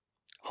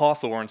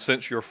 Hawthorne,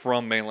 since you're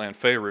from mainland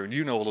Faerun,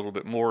 you know a little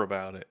bit more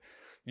about it.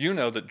 You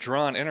know that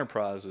Drawn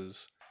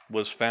Enterprises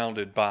was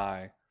founded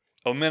by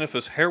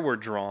Omeniphus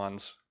Hereward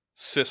Drawn's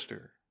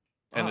sister,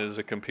 and it is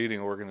a competing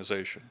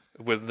organization.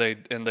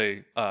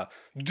 They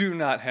do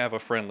not have a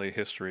friendly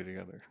history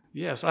together.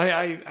 Yes,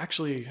 I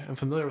actually am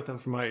familiar with them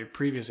from my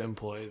previous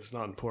employ. It's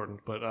not important,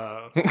 but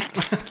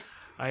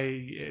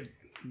I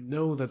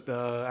know that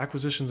the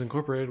Acquisitions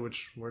Incorporated,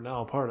 which we're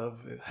now a part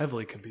of, it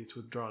heavily competes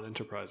with Drawn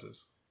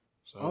Enterprises.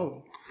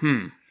 So,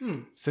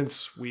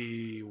 since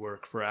we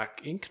work for Ac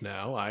Inc.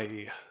 now,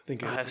 I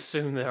think I it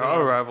assume there it's are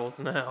our- rivals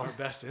now. our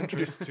best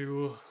interest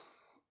to.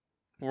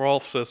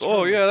 Rolf says,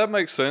 "Oh yeah, that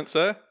makes sense,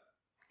 eh?"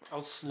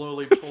 I'll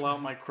slowly pull out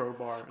my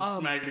crowbar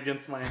and smack it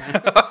against my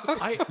hand.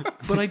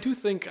 But I do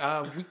think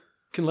we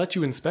can let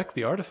you inspect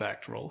the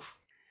artifact, Rolf.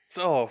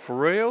 Oh, for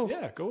real?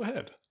 Yeah, go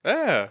ahead.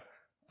 Yeah.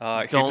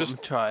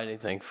 Don't try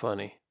anything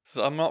funny.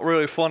 I'm not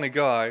really a funny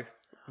guy,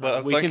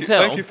 but We thank can you,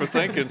 tell. Thank you for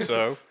thinking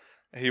so.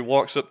 He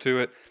walks up to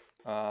it,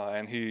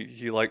 and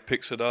he like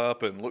picks it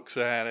up and looks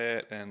at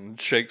it and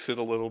shakes it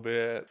a little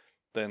bit.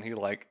 Then he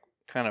like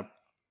kind of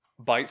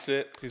bites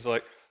it. He's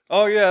like,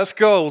 "Oh yeah, it's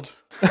gold."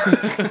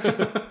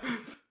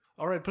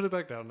 All right, put it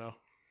back down now.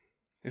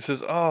 He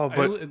says, "Oh,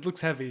 but It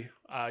looks heavy.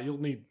 You'll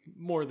need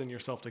more than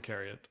yourself to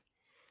carry it.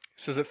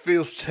 he says it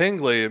feels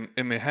tingly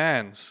in my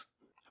hands."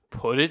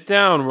 Put it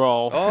down,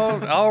 Rolf.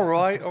 Oh, all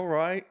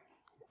right.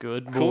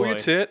 Good boy. Cool your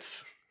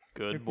tits.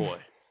 Good boy.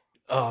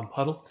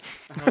 Huddle.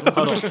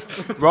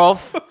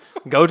 Rolf,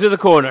 go to the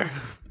corner.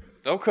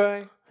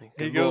 Okay.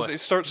 He Good goes. boy. He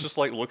starts just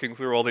like looking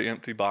through all the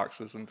empty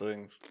boxes and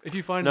things. If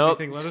you find Nope.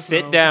 anything, let us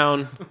Sit know.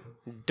 down.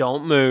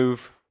 Don't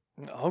move.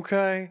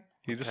 Okay.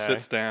 He just Okay.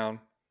 sits down.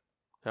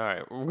 All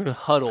right, we're gonna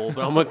huddle,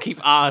 but I'm gonna keep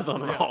eyes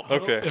on Rolf.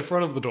 Huddle Okay. in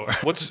front of the door.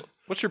 What's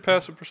your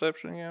passive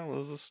perception again? What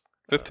is this?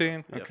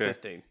 15? Yeah, Okay.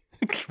 15.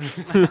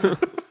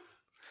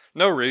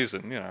 No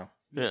reason, Yeah.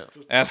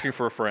 Asking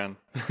for a friend.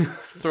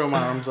 Throw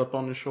my arms up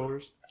on his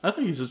shoulders. I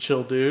think he's a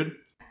chill dude.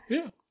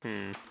 Yeah.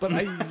 Hmm. But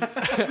I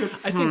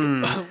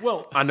think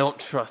well, I don't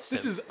trust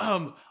this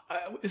him.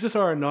 is this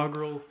our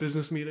inaugural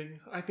business meeting?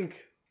 I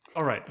think.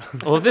 All right.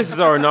 Well, if this is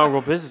our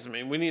inaugural business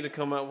meeting, we need to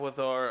come up with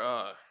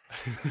our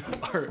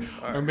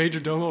our major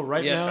domo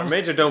right yes, now. our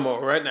major domo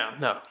right now.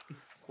 No,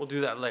 we'll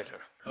do that later.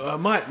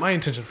 My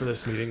intention for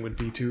this meeting would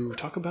be to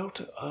talk about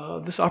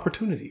this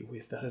opportunity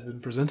that has been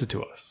presented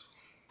to us.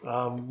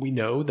 We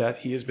know that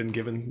he has been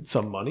given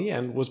some money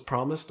and was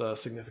promised a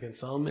significant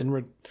sum in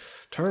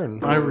return.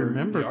 If I for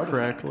remember the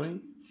artifact. correctly,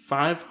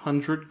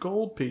 500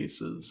 gold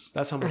pieces.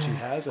 That's how much he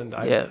has, and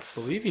I Yes.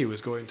 believe he was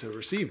going to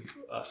receive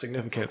a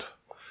significant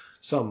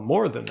sum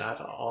more than that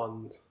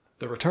on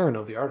the return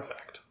of the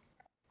artifact.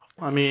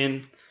 I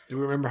mean, Do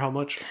we remember how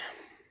much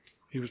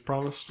he was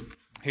promised?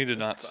 He did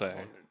not say.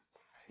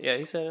 Yeah,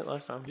 he said it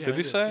last time. Yeah, Did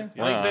he say?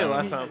 Yeah, he said it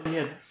last time. he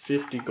had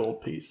 50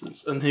 gold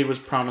pieces, and he was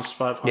promised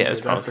 500 Yeah, he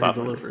was promised after he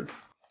 500. delivered.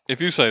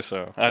 If you say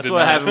so. That's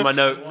what I have in my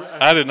notes.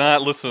 I did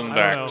not listen I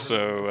back, don't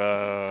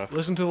know. so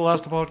Listen to the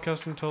last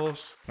podcast and tell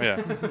us. yeah.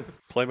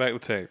 Play back the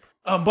tape.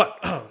 But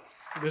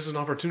this is an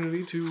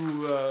opportunity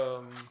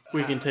to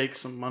We can take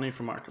some money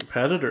from our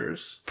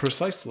competitors.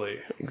 precisely.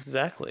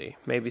 Exactly.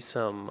 Maybe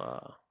some.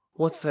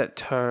 What's that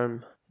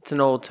term? It's an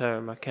old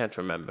term. I can't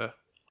remember.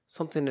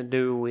 Something to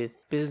do with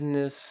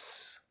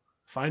business.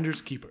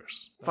 Finders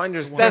keepers.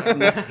 Finders. the That's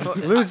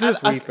one.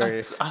 Losers,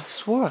 weepers. I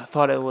swore I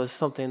thought it was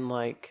something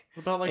like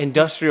What about like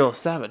industrial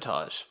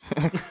sabotage.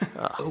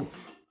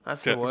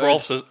 That's the word.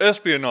 Rolf says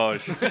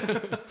espionage.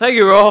 Thank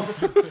you,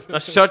 Rolf. Now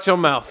shut your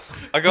mouth.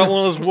 I got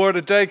one of those word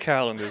a day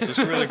calendars. It's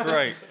really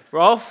great.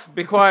 Rolf,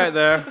 be quiet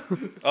there.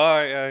 All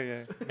right,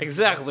 yeah.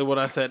 Exactly what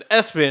I said.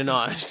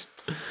 Espionage.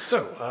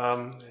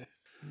 So,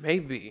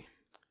 Maybe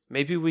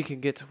we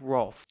could get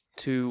Rolf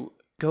to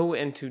go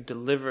and to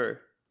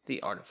deliver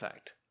the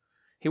artifact.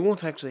 He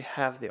won't actually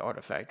have the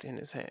artifact in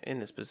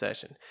his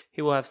possession.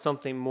 He will have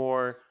something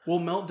more. We'll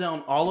melt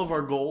down all of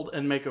our gold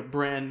and make a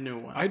brand new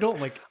one. I don't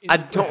like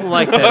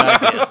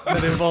that idea.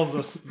 that involves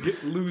us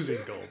losing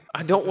gold.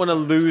 I don't want to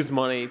lose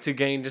money to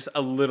gain just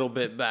a little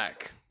bit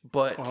back.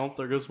 But Well,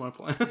 there goes my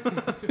plan.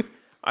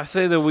 I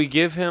say that we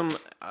give him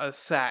a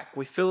sack.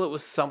 We fill it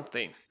with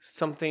something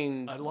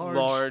A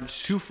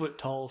large 2 foot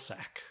tall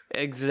sack.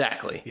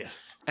 Exactly.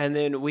 Yes. And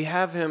then we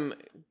have him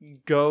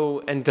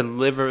go and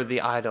deliver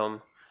the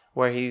item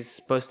where he's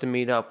supposed to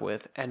meet up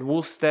with, and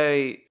we'll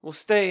stay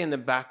in the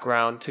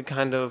background to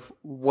kind of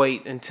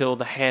wait until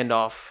the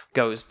handoff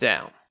goes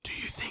down. Do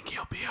you think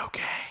he'll be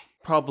okay?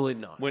 Probably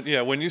not.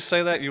 When you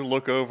say that, you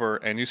look over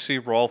and you see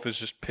Rolf is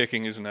just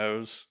picking his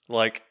nose,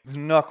 like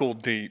knuckle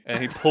deep, and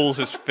he pulls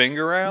his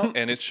finger out,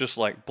 and it's just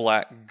like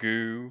black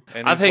goo.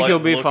 And I he's, think like, he'll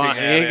be looking fine.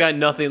 He at ain't it. got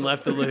nothing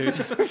left to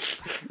lose.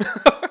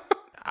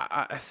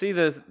 I see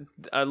this,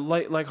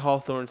 like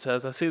Hawthorne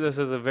says, I see this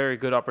as a very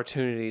good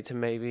opportunity to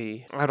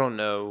maybe, I don't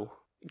know,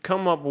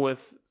 come up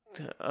with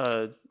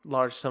a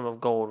large sum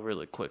of gold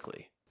really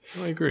quickly.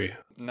 I agree.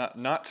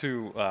 Not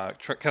to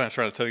kind of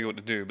try to tell you what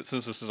to do, but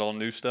since this is all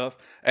new stuff,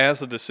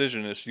 as a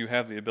decisionist, you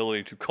have the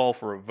ability to call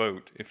for a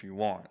vote if you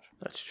want.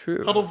 That's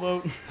true. Huddle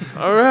vote.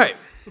 All right.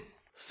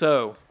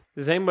 So,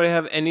 does anybody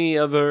have any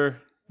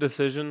other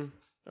decision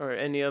or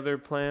any other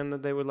plan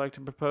that they would like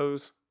to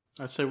propose?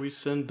 I say we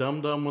send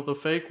Dum Dum with a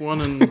fake one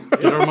and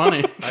get our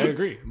money. I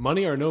agree.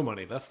 Money or no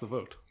money, that's the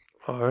vote.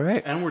 All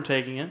right. And we're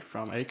taking it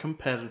from a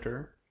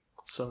competitor.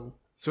 So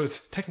it's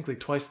technically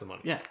twice the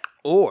money. yeah.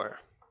 Or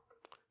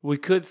we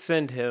could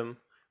send him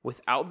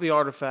without the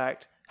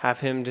artifact, have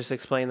him just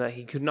explain that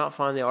he could not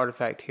find the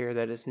artifact here,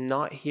 that is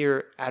not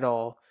here at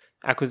all.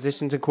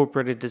 Acquisitions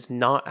Incorporated does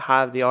not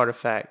have the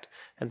artifact,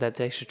 and that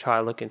they should try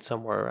looking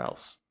somewhere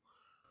else.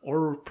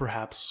 Or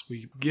perhaps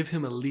we give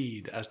him a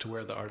lead as to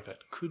where the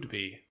artifact could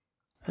be.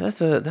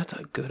 That's a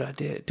good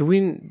idea.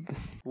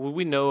 Would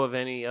we know of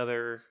any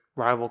other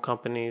rival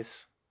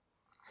companies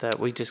that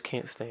we just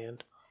can't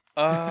stand?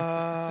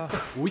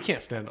 We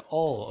can't stand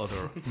all other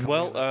companies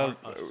Well, that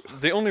aren't us.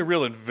 the only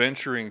real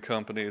adventuring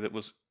company that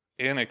was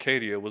in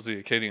Acadia was the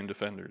Acadian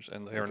Defenders,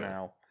 and they are Okay.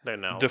 now They're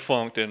now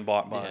defunct and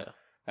bought by Yeah.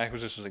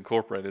 Acquisitions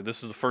Incorporated.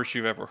 This is the first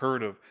you've ever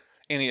heard of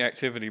any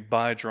activity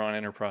by Drawn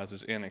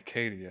Enterprises in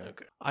Acadia.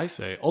 Okay. I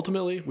say,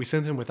 ultimately, we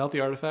send him without the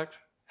artifact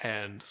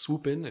and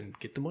swoop in and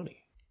get the money.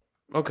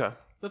 Okay.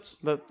 That's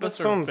That our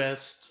sounds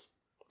best.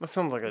 That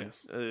sounds like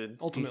Yes. a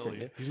Ultimately,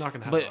 decent. he's not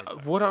going to have the But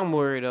artifact. what I'm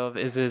worried of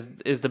is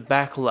the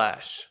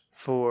backlash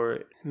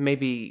for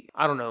maybe,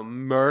 I don't know,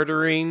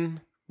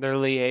 murdering their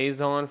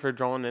liaison for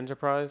Drawn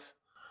Enterprise.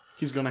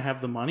 He's going to have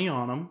the money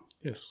on him.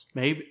 Yes.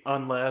 Maybe,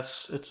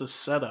 unless it's a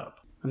setup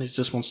and he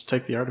just wants to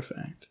take the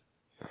artifact.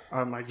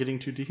 Or am I getting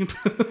too deep?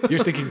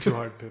 You're thinking too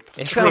hard, Pip.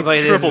 It sounds like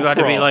this is triple about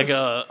to be cross. like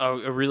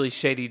a really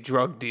shady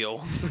drug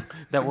deal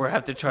that we're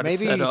have to try to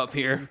Maybe- set up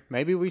here.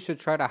 Maybe we should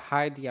try to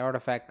hide the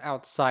artifact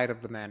outside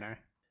of the manor.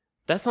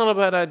 That's not a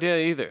bad idea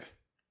either.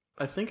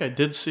 I think I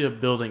did see a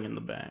building in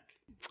the back.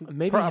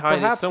 Maybe hide it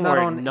Perhaps somewhere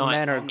not on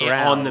manor on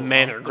grounds. the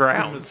manor Off the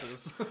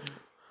grounds. premises.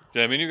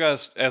 Yeah, I mean, you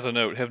guys, as a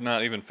note, have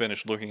not even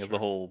finished looking at the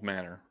whole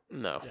manor.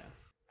 No. Yeah.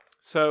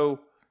 So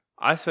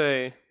I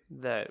say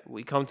that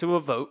we come to a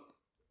vote.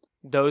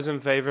 Those in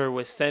favor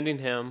with sending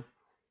him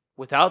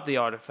without the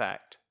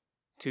artifact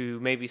to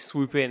maybe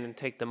swoop in and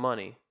take the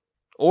money,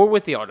 or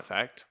with the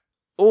artifact,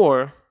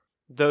 or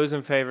those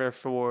in favor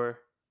for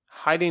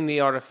hiding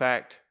the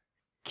artifact,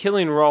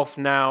 killing Rolf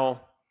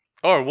now.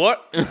 Oh,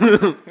 what?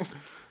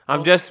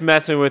 I'm just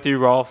messing with you,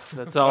 Rolf.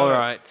 That's all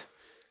right.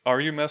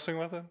 Are you messing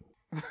with him?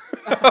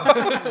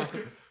 I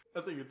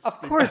think it's. Of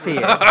course he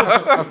is.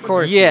 Of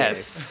course he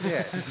is.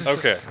 Yes.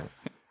 Okay.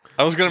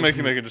 I was going to make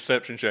you make a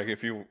deception check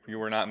if you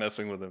were not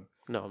messing with him.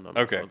 No, I'm not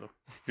Okay. messing with him.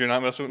 You're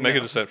not messing with Make a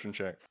No. deception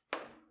check.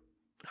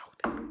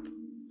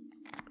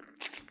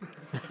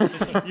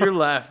 Your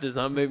laugh does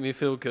not make me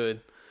feel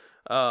good.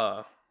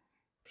 10.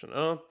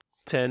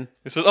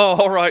 He says, oh,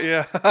 all right,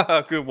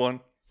 yeah. Good one.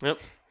 Yep.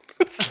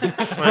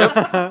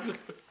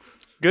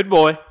 Good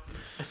boy.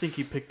 I think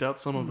he picked out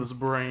some of his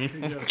brain.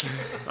 Yes.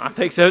 I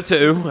think so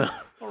too.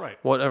 All right.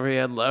 Whatever he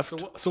had left.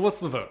 So what's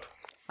the vote?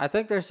 I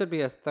think there should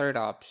be a third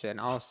option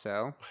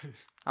also.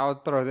 I'll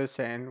throw this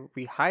in.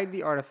 We hide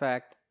the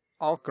artifact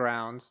off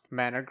grounds,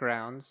 manor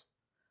grounds,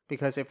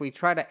 because if we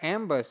try to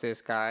ambush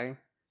this guy,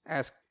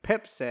 as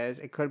Pip says,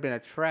 it could have been a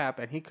trap,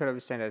 and he could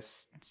have sent a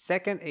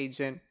second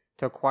agent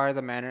to acquire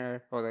the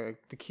manor or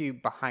the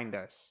cube behind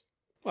us.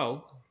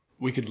 Well,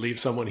 we could leave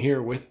someone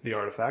here with the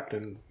artifact,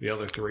 and the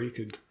other three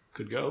could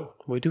go.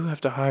 We do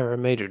have to hire a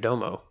major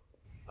domo.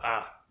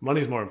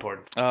 Money's more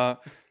important.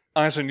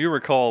 Eisen, you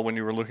recall when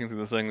you were looking through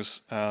the things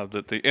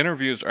that the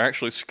interviews are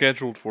actually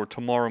scheduled for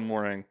tomorrow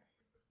morning,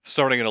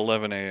 starting at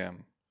 11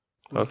 a.m.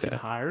 We Okay. could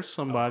hire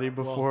somebody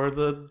before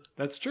the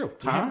That's true.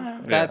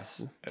 time.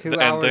 That's 2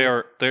 And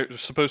hours. they're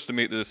supposed to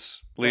meet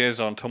this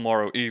liaison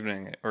tomorrow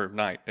evening or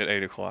night at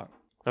 8 o'clock.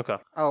 Okay.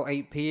 Oh,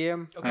 8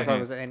 p.m. I Okay. thought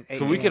it was an 8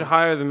 So we could a.m.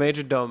 hire the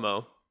major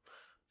domo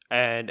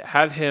and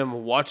have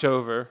him watch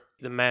over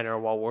the manor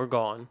while we're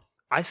gone.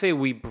 I say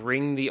we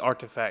bring the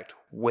artifact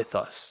with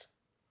us.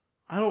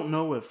 I don't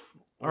know if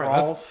All right,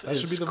 Rolf that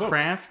should is be the vote.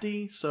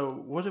 crafty. So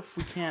what if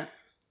we can't?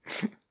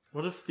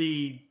 What if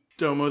the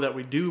domo that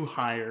we do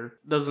hire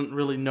doesn't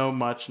really know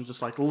much and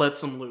just like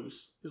lets him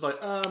loose? He's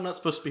like, I'm not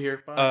supposed to be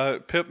here. Bye.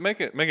 Pip, make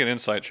an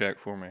insight check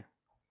for me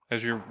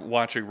as you're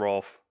watching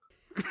Rolf.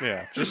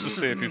 Yeah, just to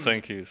see if you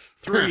think he's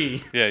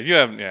 3. Yeah, you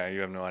have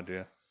no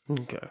idea.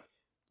 Okay.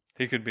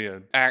 He could be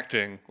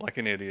acting like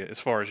an idiot, as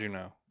far as you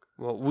know.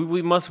 Well,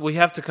 we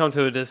have to come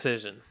to a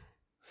decision.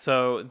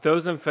 So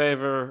those in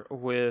favor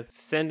with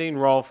sending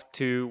Rolf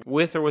to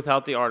with or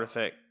without the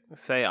artifact,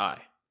 say aye.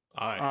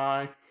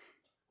 Aye.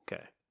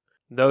 Okay.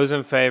 Those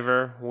in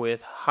favor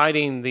with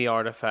hiding the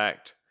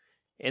artifact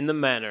in the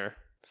manor,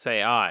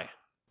 say aye.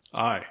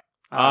 Aye.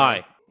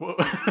 Aye.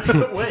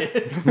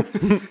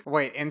 Wait.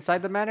 Wait,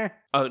 inside the manor?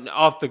 Oh,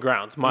 off the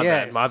grounds. My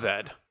Yes.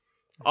 bad.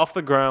 Off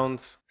the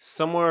grounds,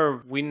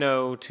 somewhere we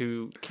know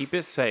to keep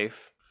it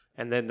safe,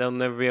 and then they'll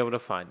never be able to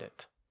find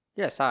it.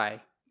 Yes,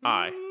 I.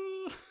 Aye.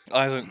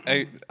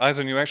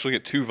 Eisen, you actually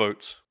get 2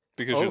 votes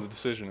because Oh. you're the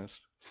decisionist.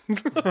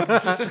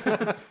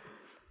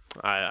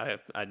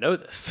 I know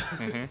this.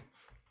 Hmm.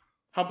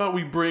 How about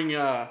we bring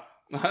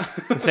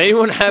Does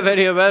anyone have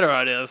any better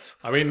ideas?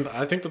 I mean,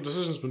 I think the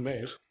decision's been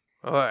made.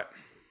 All right.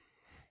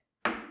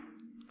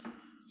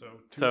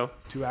 So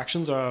two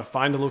actions are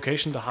find a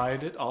location to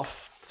hide it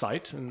off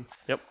site, and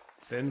Yep.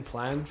 then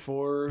plan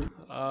for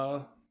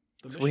the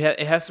mission.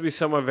 It has to be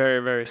somewhere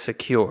very, very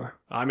secure.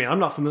 I mean, I'm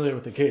not familiar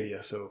with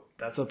Acadia, so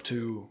that's up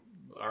to.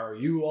 Are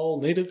you all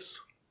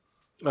natives?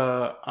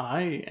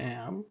 I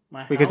am.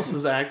 My We could- house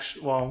is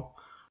actually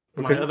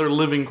my could- other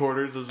living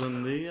quarters is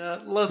in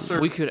the lesser.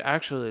 We could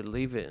actually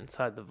leave it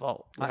inside the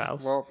vault. The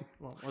house. Well,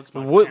 Well, what's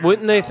my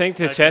Wouldn't they parents' think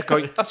house, to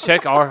technically?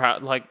 check our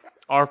like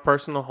our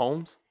personal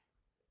homes?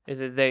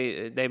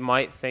 They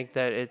might think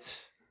that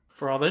it's.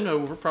 For all they know,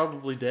 we're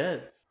probably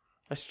dead.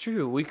 That's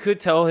true. We could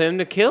tell him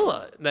to kill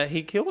us. That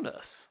he killed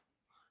us.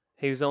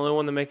 He was the only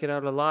one to make it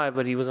out alive,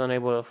 but he was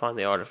unable to find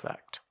the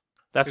artifact.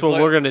 That's It's what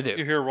like we're gonna You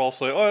do. hear Rolf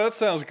say, "Oh, that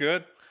sounds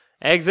good.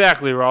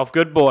 Exactly, Rolf.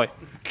 Good boy.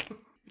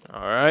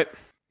 All right.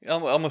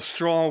 I'm a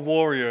strong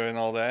warrior and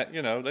all that."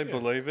 You know, they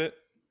believe it.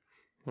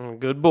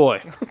 Good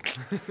boy.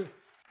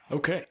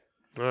 Okay.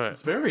 All right.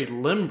 It's very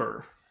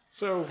limber.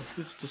 So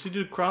Does he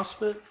do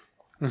CrossFit?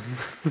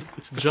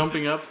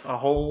 Jumping up a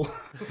hole.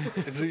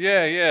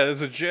 Yeah,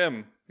 there's a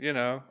gym. You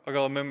know, I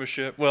got a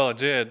membership. Well, I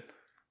did.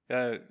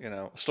 You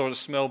know, started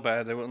to smell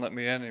bad. They wouldn't let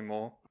me in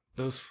anymore.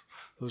 those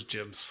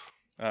gyms.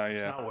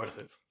 It's Yeah. not worth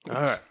it.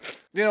 All right.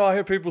 You know, I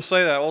hear people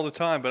say that all the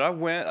time, but I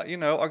went. You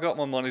know, I got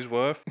my money's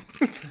worth.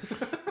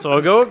 So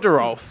I go up to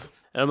Rolf,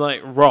 and I'm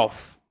like,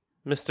 Rolf,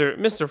 Mr.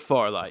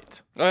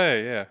 Farlight.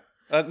 Hey, yeah.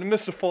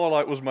 Mr.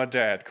 Farlight was my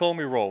dad. Call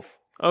me Rolf.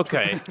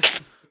 Okay,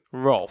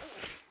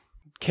 Rolf,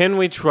 can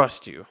we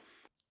trust you?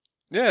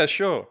 Yeah,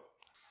 sure.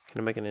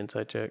 Can I make an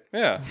insight check?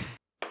 Yeah.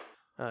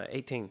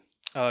 18.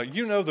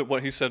 You know that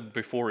what he said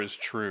before is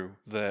true,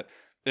 that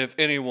if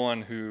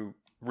anyone who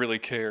really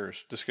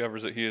cares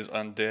discovers that he is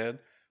undead,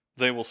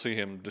 they will see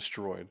him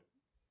destroyed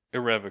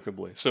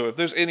irrevocably. So if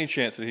there's any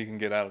chance that he can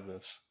get out of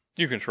this,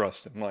 you can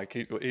trust him. Like,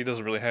 he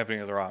doesn't really have any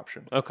other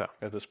option Okay.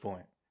 at this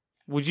point.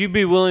 Would you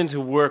be willing to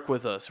work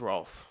with us,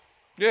 Rolf?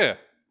 Yeah.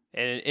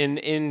 And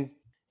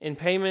in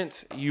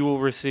payment, you will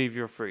receive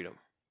your freedom.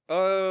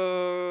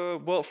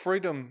 Well,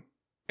 freedom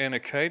in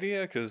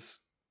Acadia, because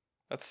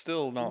that's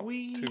still not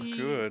too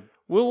good.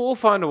 We'll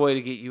find a way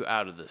to get you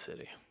out of the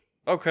city.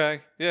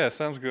 Okay. Yeah,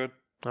 sounds good.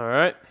 All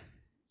right.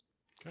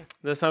 Does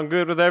that sound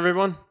good with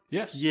everyone?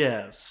 Yes.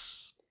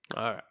 Yes.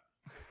 All right.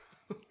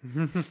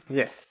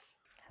 yes.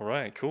 All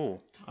right,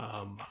 cool.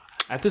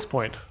 At this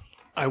point,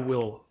 I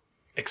will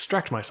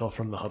extract myself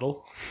from the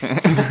huddle.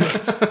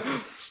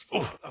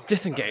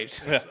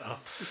 Disengaged.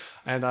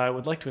 And I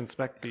would like to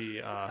inspect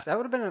the. That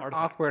would have been an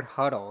Artifact. awkward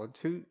huddle.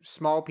 2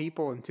 small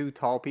people and 2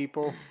 tall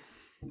people.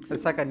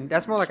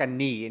 That's more like a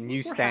knee and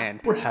you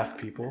stand. We're half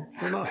people.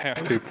 We're not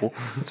Half people.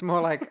 It's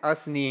more like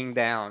us kneeing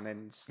down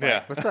and just like,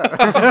 Yeah. what's up?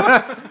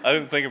 I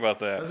didn't think about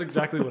that. That's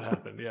exactly what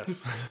happened.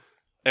 Yes.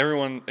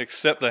 Everyone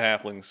except the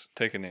halflings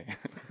take a knee.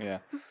 Yeah.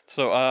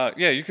 So,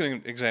 yeah, you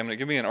can examine it.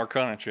 Give me an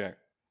Arcana check.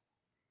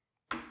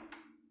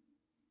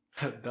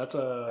 That's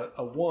a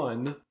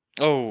 1,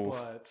 Oh,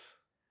 but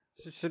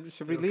should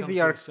we it leave comes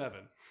the to a 7.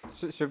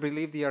 should we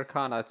leave the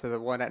Arcana to the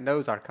one that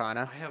knows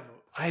Arcana?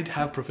 I'd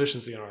have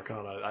proficiency in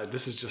Arcana.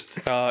 This is just.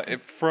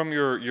 from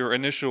your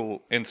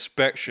initial He's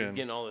inspection,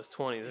 getting all his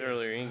 20s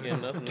earlier. He ain't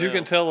getting nothing you now.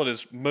 can tell it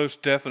is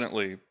most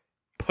definitely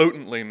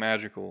potently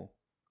magical,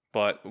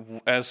 but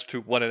as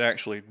to what it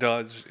actually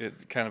does,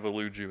 it kind of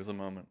eludes you at the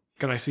moment.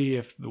 Can I see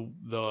if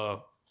the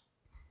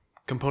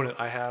component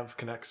I have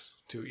connects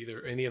to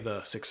either any of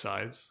the 6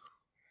 sides?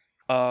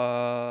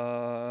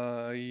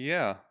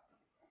 Yeah.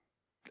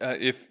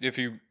 If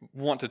you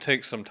want to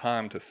take some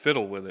time to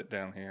fiddle with it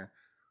down here.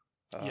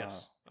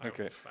 Yes.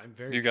 Okay. I'm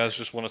very. You guys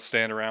just want to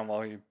stand around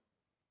while you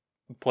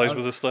plays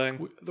with this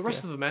thing. The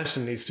rest of the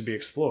mansion needs to be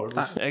explored.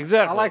 Exactly.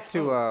 I like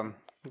to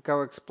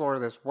go explore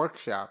this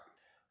workshop.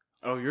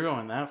 Oh, you're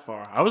going that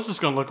far. I was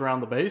just going to look around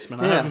the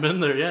basement. I Yeah. haven't been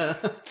there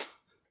yet.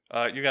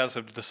 You guys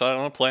have decided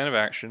on a plan of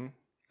action,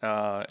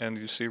 and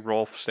you see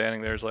Rolf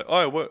standing there. He's like,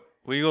 "Oh, what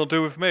are you gonna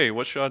do with me?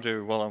 What should I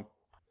do while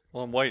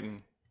I'm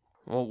waiting?"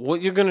 Well,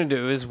 what you're gonna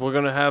do is we're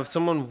gonna have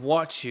someone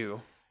watch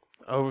you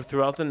over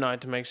throughout the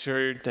night to make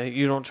sure that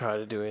you don't try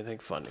to do anything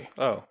funny.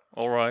 Oh,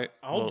 all right.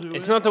 I'll do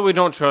It's it. not that we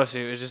don't trust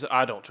you; it's just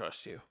I don't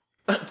trust you.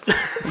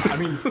 I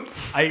mean,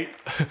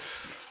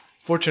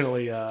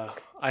 fortunately,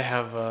 I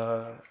have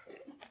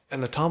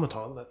an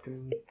automaton that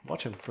can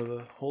watch him for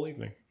the whole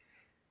evening.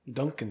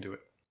 Dunk can do it.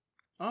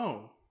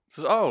 Oh.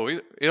 Says, "Oh, he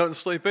doesn't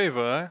sleep either,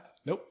 eh?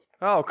 Nope.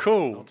 Oh,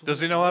 cool. to Does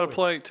he the know how to knowledge.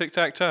 play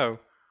tic-tac-toe?"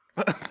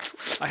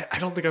 I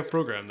don't think I've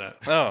programmed that.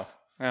 Oh,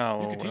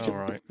 well, could teach all him.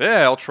 right.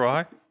 Yeah, I'll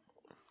try.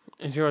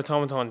 Is your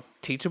automaton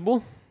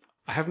teachable?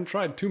 I haven't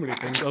tried too many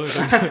things other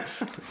than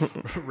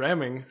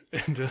ramming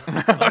into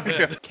my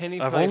bed. Can he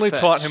I've play only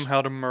fetch? taught him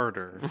how to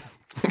murder.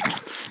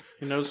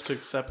 He knows to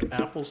accept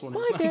apples when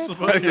he's My not dad-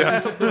 supposed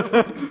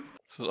to.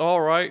 Says,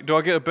 "All right. Do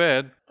I get a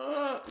bed?"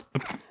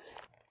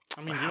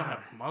 I mean, you don't have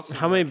muscles.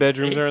 How many like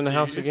bedrooms are apes in the do.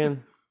 house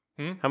again?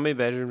 Hmm? How many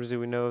bedrooms do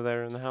we know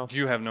there in the house?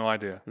 You have no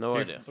idea. No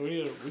You- idea. So we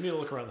need to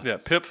look around the Yeah,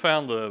 house. Pip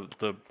found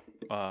the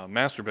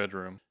master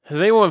bedroom. Has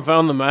anyone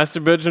found the master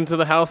bedroom to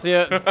the house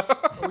yet?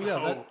 Oh yeah,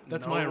 Oh,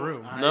 that's no, my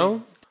room.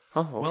 No?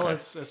 Oh, okay. Well,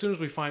 as soon as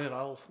we find it,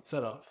 I'll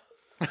set up.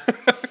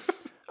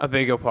 I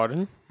beg your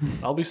pardon?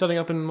 I'll be setting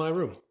up in my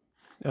room,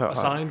 Oh,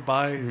 assigned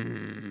by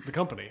the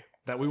company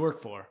that we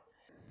work for.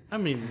 I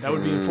mean, That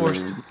would be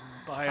enforced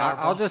by our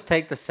I'll just bosses.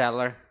 take the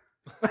cellar.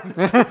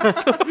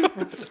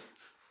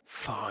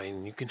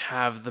 fine, you can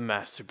have the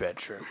master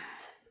bedroom.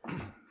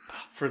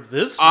 for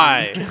this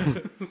I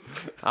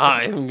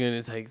am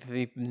going to take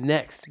the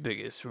next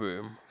biggest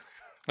room.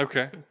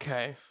 Okay.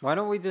 Okay. Why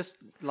don't we just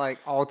like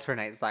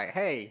alternate? It's like,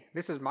 hey,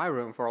 this is my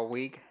room for a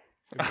week.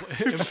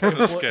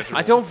 Schedule.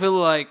 I don't feel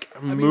like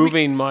mean,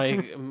 moving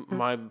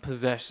my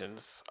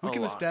possessions. We a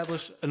can lot.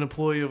 establish an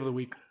employee of the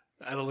week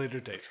at a later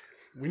date.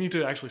 We need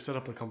to actually set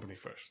up the company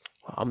first.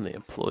 I'm the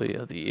employee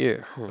of the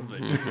year.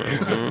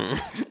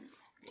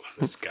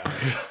 This guy.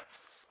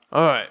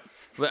 All right.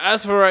 But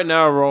as for right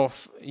now,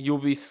 Rolf, you'll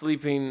be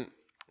sleeping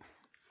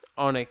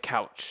on a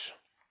couch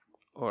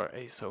or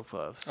a sofa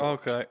of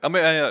sorts. Okay. I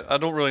mean, I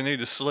don't really need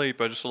to sleep.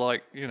 I just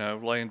like,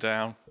 laying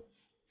down.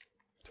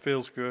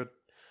 Feels good.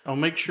 I'll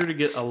make sure to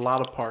get a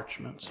lot of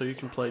parchment so you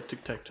can play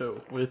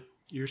tic-tac-toe with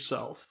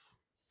yourself.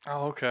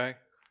 Oh, okay.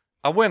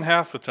 I win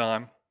half the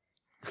time.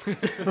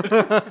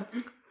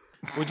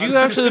 Would you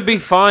actually be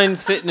fine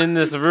sitting in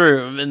this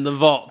room in the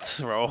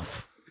vaults,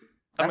 Rolf?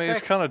 I mean,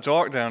 it's kind of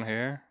dark down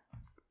here.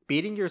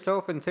 Beating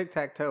yourself in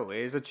tic-tac-toe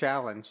is a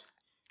challenge.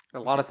 A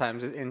lot of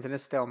times it ends in a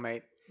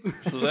stalemate.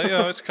 So,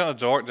 it's kind of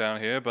dark down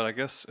here, but I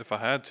guess if I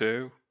had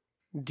to.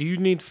 Do you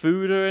need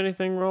food or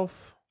anything,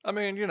 Rolf? I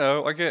mean,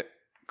 I get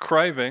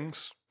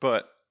cravings,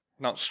 but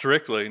not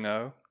strictly,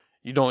 no.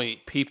 You don't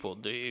eat people,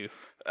 do you?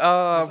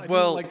 I do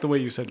Well, like the way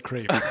you said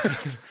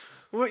cravings.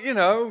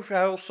 well,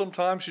 how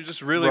sometimes you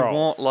just really Rolf.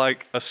 want,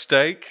 like, a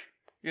steak,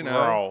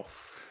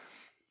 Rolf.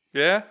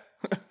 Yeah?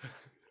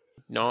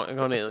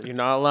 You're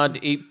not allowed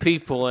to eat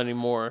people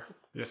anymore.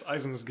 Yes,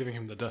 Eisen is giving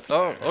him the death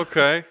Oh, stare.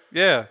 okay.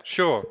 Yeah,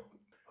 sure.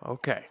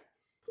 Okay.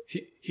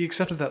 He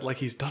accepted that like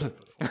he's done it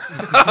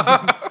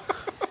before.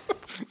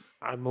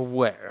 I'm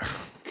aware.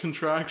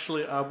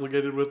 Contractually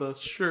obligated with us,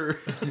 sure.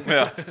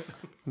 Yeah.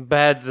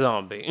 Bad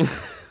zombie.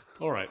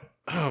 All right.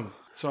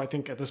 So I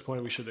think at this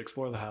point we should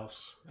explore the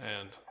house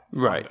and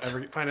Right.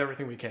 find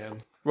everything we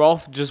can.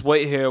 Rolf, just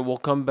wait here. We'll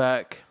come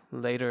back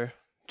later.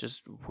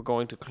 We're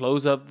going to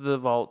close up the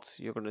vault.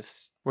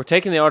 We're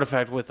taking the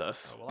artifact with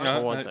us. well,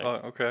 for one thing.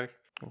 Okay.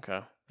 Okay.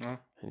 Yeah.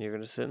 And you're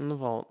gonna sit in the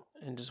vault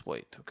and just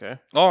wait. Okay.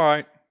 All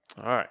right.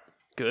 All right.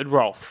 Good,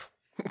 Rolf.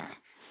 All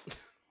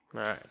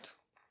right.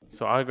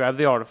 So I grab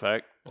the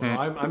artifact. Well,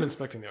 I'm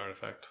inspecting the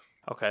artifact.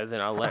 Okay, then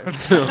I'll let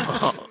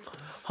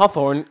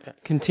Hawthorne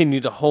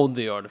continue to hold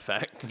the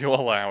artifact. You'll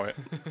allow it.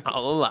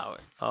 I'll allow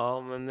it.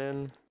 And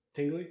then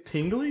Tingly?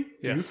 Tingly?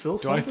 Yes. You feel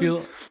Do something? I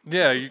feel...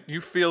 Yeah,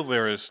 you feel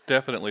there is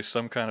definitely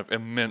some kind of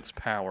immense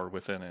power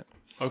within it.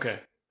 Okay.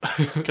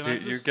 Can I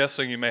You're just,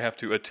 guessing you may have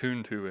to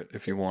attune to it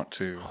if you want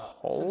to.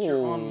 since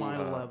you're on my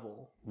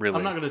level, Really?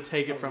 I'm not going to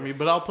take it from you,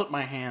 but I'll put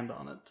my hand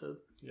on it to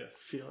Yes.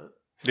 feel it.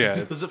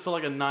 Yeah. Does it feel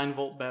like a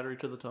 9-volt battery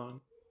to the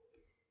tongue?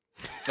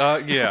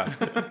 Yeah.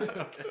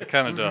 It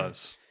kind of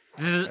does.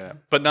 Yeah.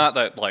 But not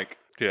that,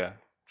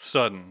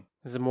 sudden.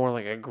 is it more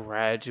like a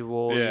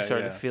gradual? Yeah, You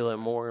start yeah. to feel it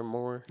more and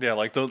more. Yeah,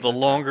 like the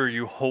longer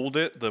you hold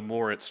it, the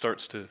more it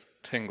starts to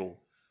tingle.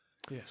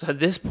 So at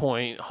this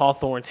point,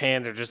 Hawthorne's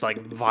hands are just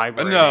like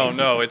vibrating.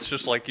 No, it's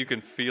just like you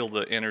can feel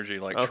the energy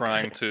Okay.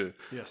 trying to.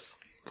 Yes.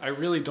 I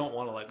really don't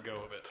want to let go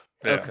of it.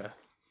 Yeah.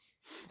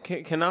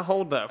 Okay. Can I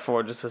hold that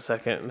for just a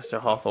second, Mr.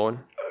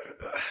 Hawthorne?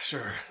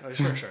 Sure.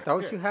 Sure.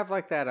 Don't Here. you have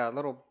like that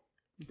little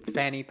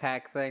fanny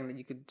pack thing that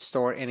you could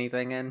store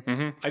anything in?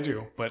 Mm-hmm. I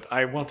do, but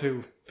I want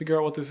to figure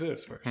out what this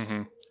is first.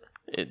 Mm-hmm.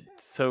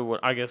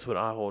 I guess when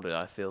I hold it,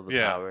 I feel the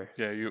Yeah, power.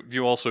 yeah.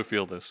 You also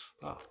feel this.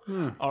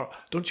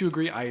 Don't you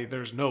agree?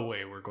 There's no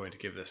way we're going to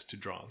give this to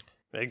Drawn.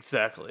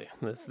 Exactly.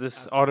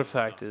 This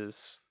artifact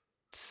has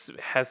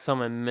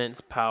some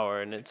immense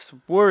power, and it's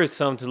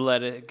worrisome to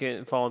let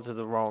it fall into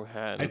the wrong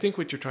hands. I think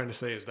what you're trying to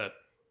say is that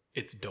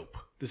it's dope.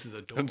 This is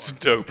a dope. It's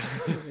artifact. dope.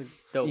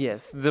 Dope.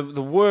 Yes, the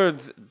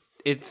words.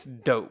 It's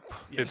dope.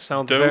 It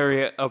sounds dope.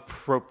 very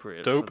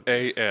appropriate. for Dope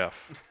this.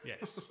 AF.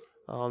 Yes.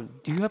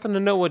 Do you happen to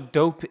know what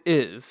dope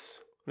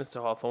is,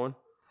 Mr. Hawthorne?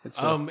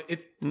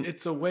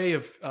 It's a way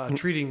of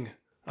treating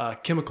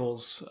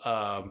chemicals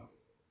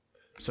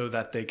so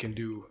that they can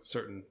do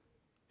certain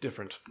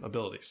different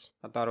abilities.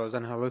 I thought it was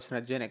an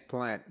hallucinogenic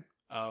plant.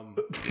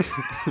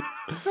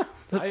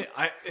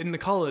 In the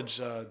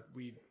college,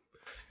 we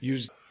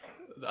used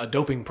a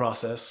doping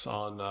process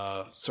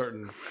on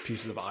certain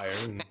pieces of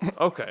iron.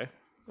 Okay.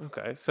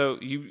 So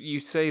you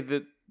say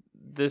that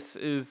this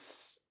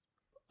is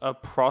a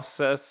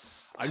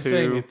process. I'm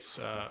saying it's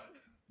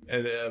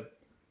a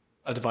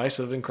device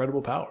of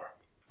incredible power.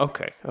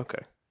 Okay.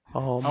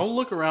 I'll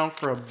look around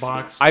for a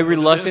box. I to put it in,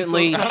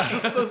 reluctantly- so it's not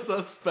just a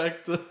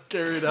suspect to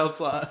carry it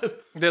outside.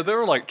 Yeah, there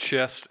are like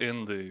chests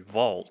in the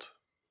vault.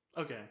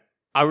 Okay.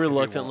 I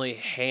reluctantly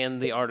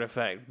hand the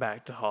artifact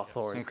back to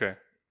Hawthorne. Okay.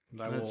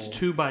 And I And will, it's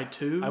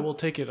 2x2. I will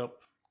take it up.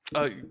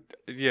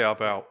 Yeah,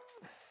 about.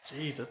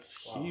 Jeez, that's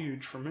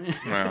huge for me.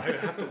 Yeah. I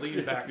have to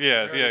lean back.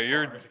 Yeah, very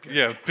you're far to carry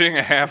yeah. it. Being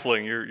a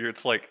halfling, you're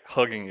it's like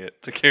hugging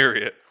it to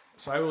carry it.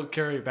 So I will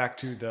carry it back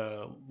to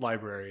the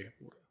library.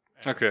 And,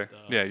 Okay.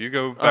 Yeah, you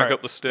go All back right,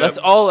 up the steps. Let's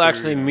all to-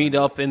 actually meet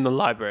up in the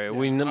library.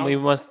 We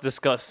must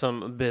discuss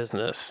some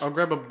business. I'll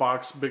grab a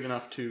box big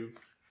enough to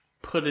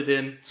put it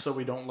in so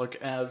we don't look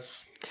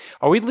as...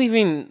 Are we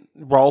leaving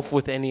Rolf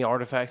with any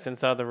artifacts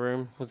inside the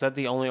room? Was that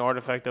the only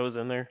artifact that was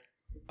in there?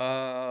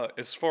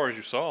 As far as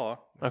you saw.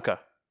 Okay.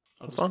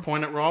 I'll just fine.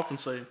 point at Rolf and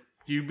say,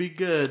 "You be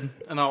good,"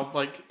 and I'll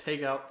like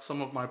take out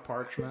some of my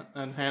parchment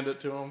and hand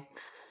it to him.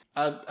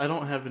 I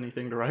don't have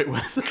anything to write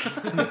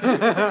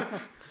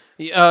with.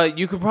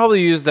 You could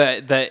probably use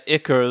that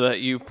ichor that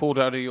you pulled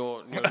out of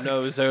your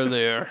nose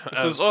earlier.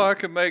 Says, "Oh, I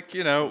could make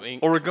some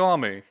ink.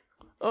 origami."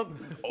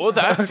 Oh,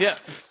 that's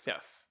yes.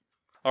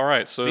 All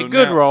right, so Be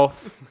good, now-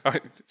 Rolf. All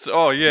right,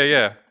 oh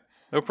yeah,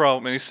 no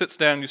problem. And he sits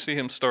down. You see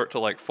him start to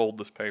like fold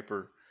this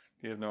paper.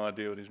 You have no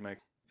idea what he's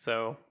making.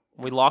 So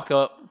we lock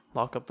up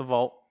the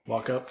vault.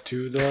 walk up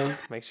to the.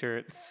 Make sure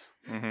it's.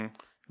 Mm-hmm.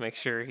 Make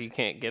sure he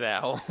can't get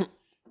out.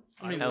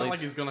 I mean, it's At not least- like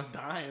he's gonna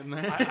die in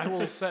there. I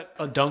will set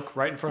a dunk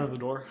right in front of the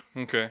door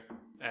Okay.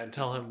 and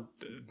tell him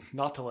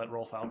not to let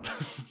Rolf out.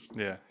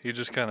 Yeah, he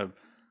just kind of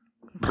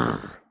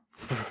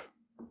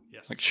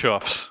Yes. like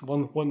chuffs.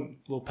 One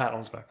little pat on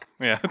his back.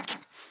 Yeah. And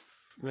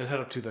then head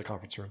up to the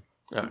conference room.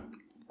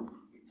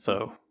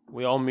 So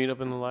we all meet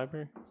up in the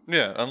library.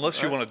 Yeah,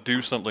 unless you want to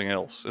do something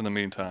else in the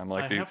meantime,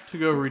 like I the have to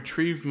go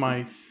retrieve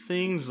my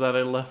things that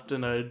I left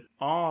in an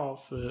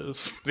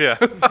office. yeah.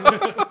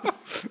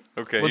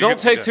 Okay. Well, you don't can-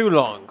 take yeah. too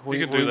long.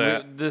 can do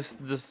that.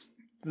 This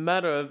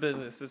matter of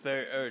business is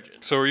very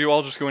urgent. So are you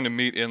all just going to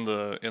meet in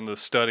the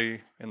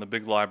study in the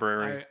big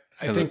library?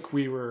 I think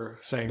we were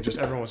saying just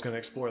everyone was going to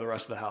explore the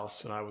rest of the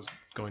house, and I was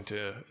going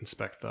to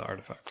inspect the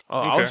artifact. Oh,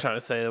 I was Okay. trying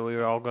to say that we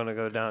were all going to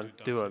go down and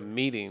do a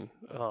meeting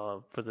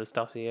for this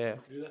dossier.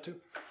 Do that too.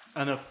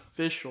 An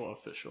official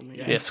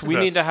meeting. Yes, we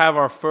need to have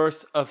our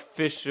first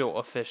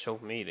official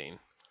meeting.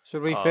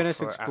 Should we finish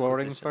for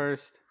exploring acquisitions.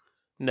 first?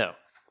 No,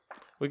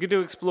 we could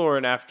do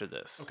exploring after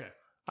this. Okay.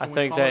 I Can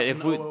think call that it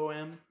if an we,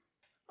 OOM?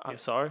 I'm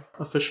sorry.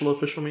 Official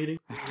meeting.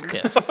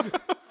 Yes.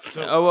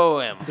 So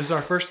OOM. this is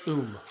our first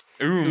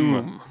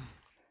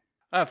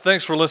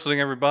Thanks for listening,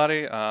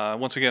 everybody.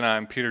 Once again,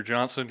 I'm Peter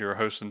Johnson, your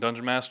host and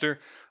Dungeon Master.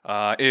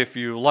 If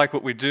you like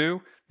what we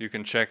do, you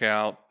can check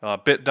out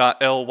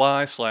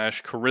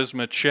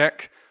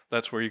bit.ly/charismacheck.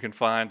 That's where you can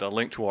find a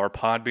link to our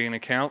Podbean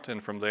account,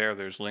 and from there,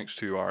 there's links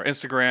to our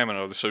Instagram and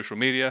other social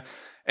media.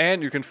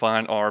 And you can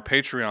find our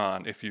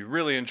Patreon. If you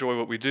really enjoy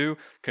what we do,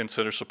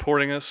 consider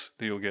supporting us.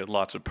 You'll get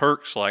lots of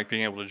perks, like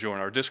being able to join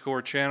our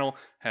Discord channel,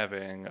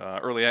 having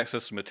early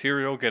access to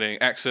material, getting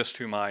access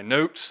to my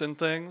notes and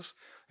things.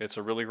 It's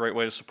a really great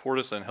way to support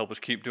us and help us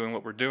keep doing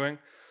what we're doing.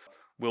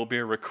 We'll be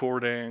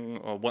recording,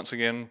 once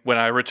again, when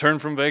I return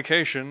from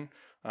vacation.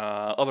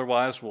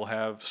 Otherwise, we'll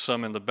have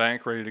some in the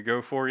bank ready to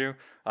go for you.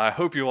 I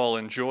hope you all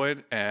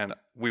enjoyed, and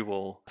we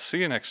will see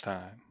you next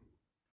time.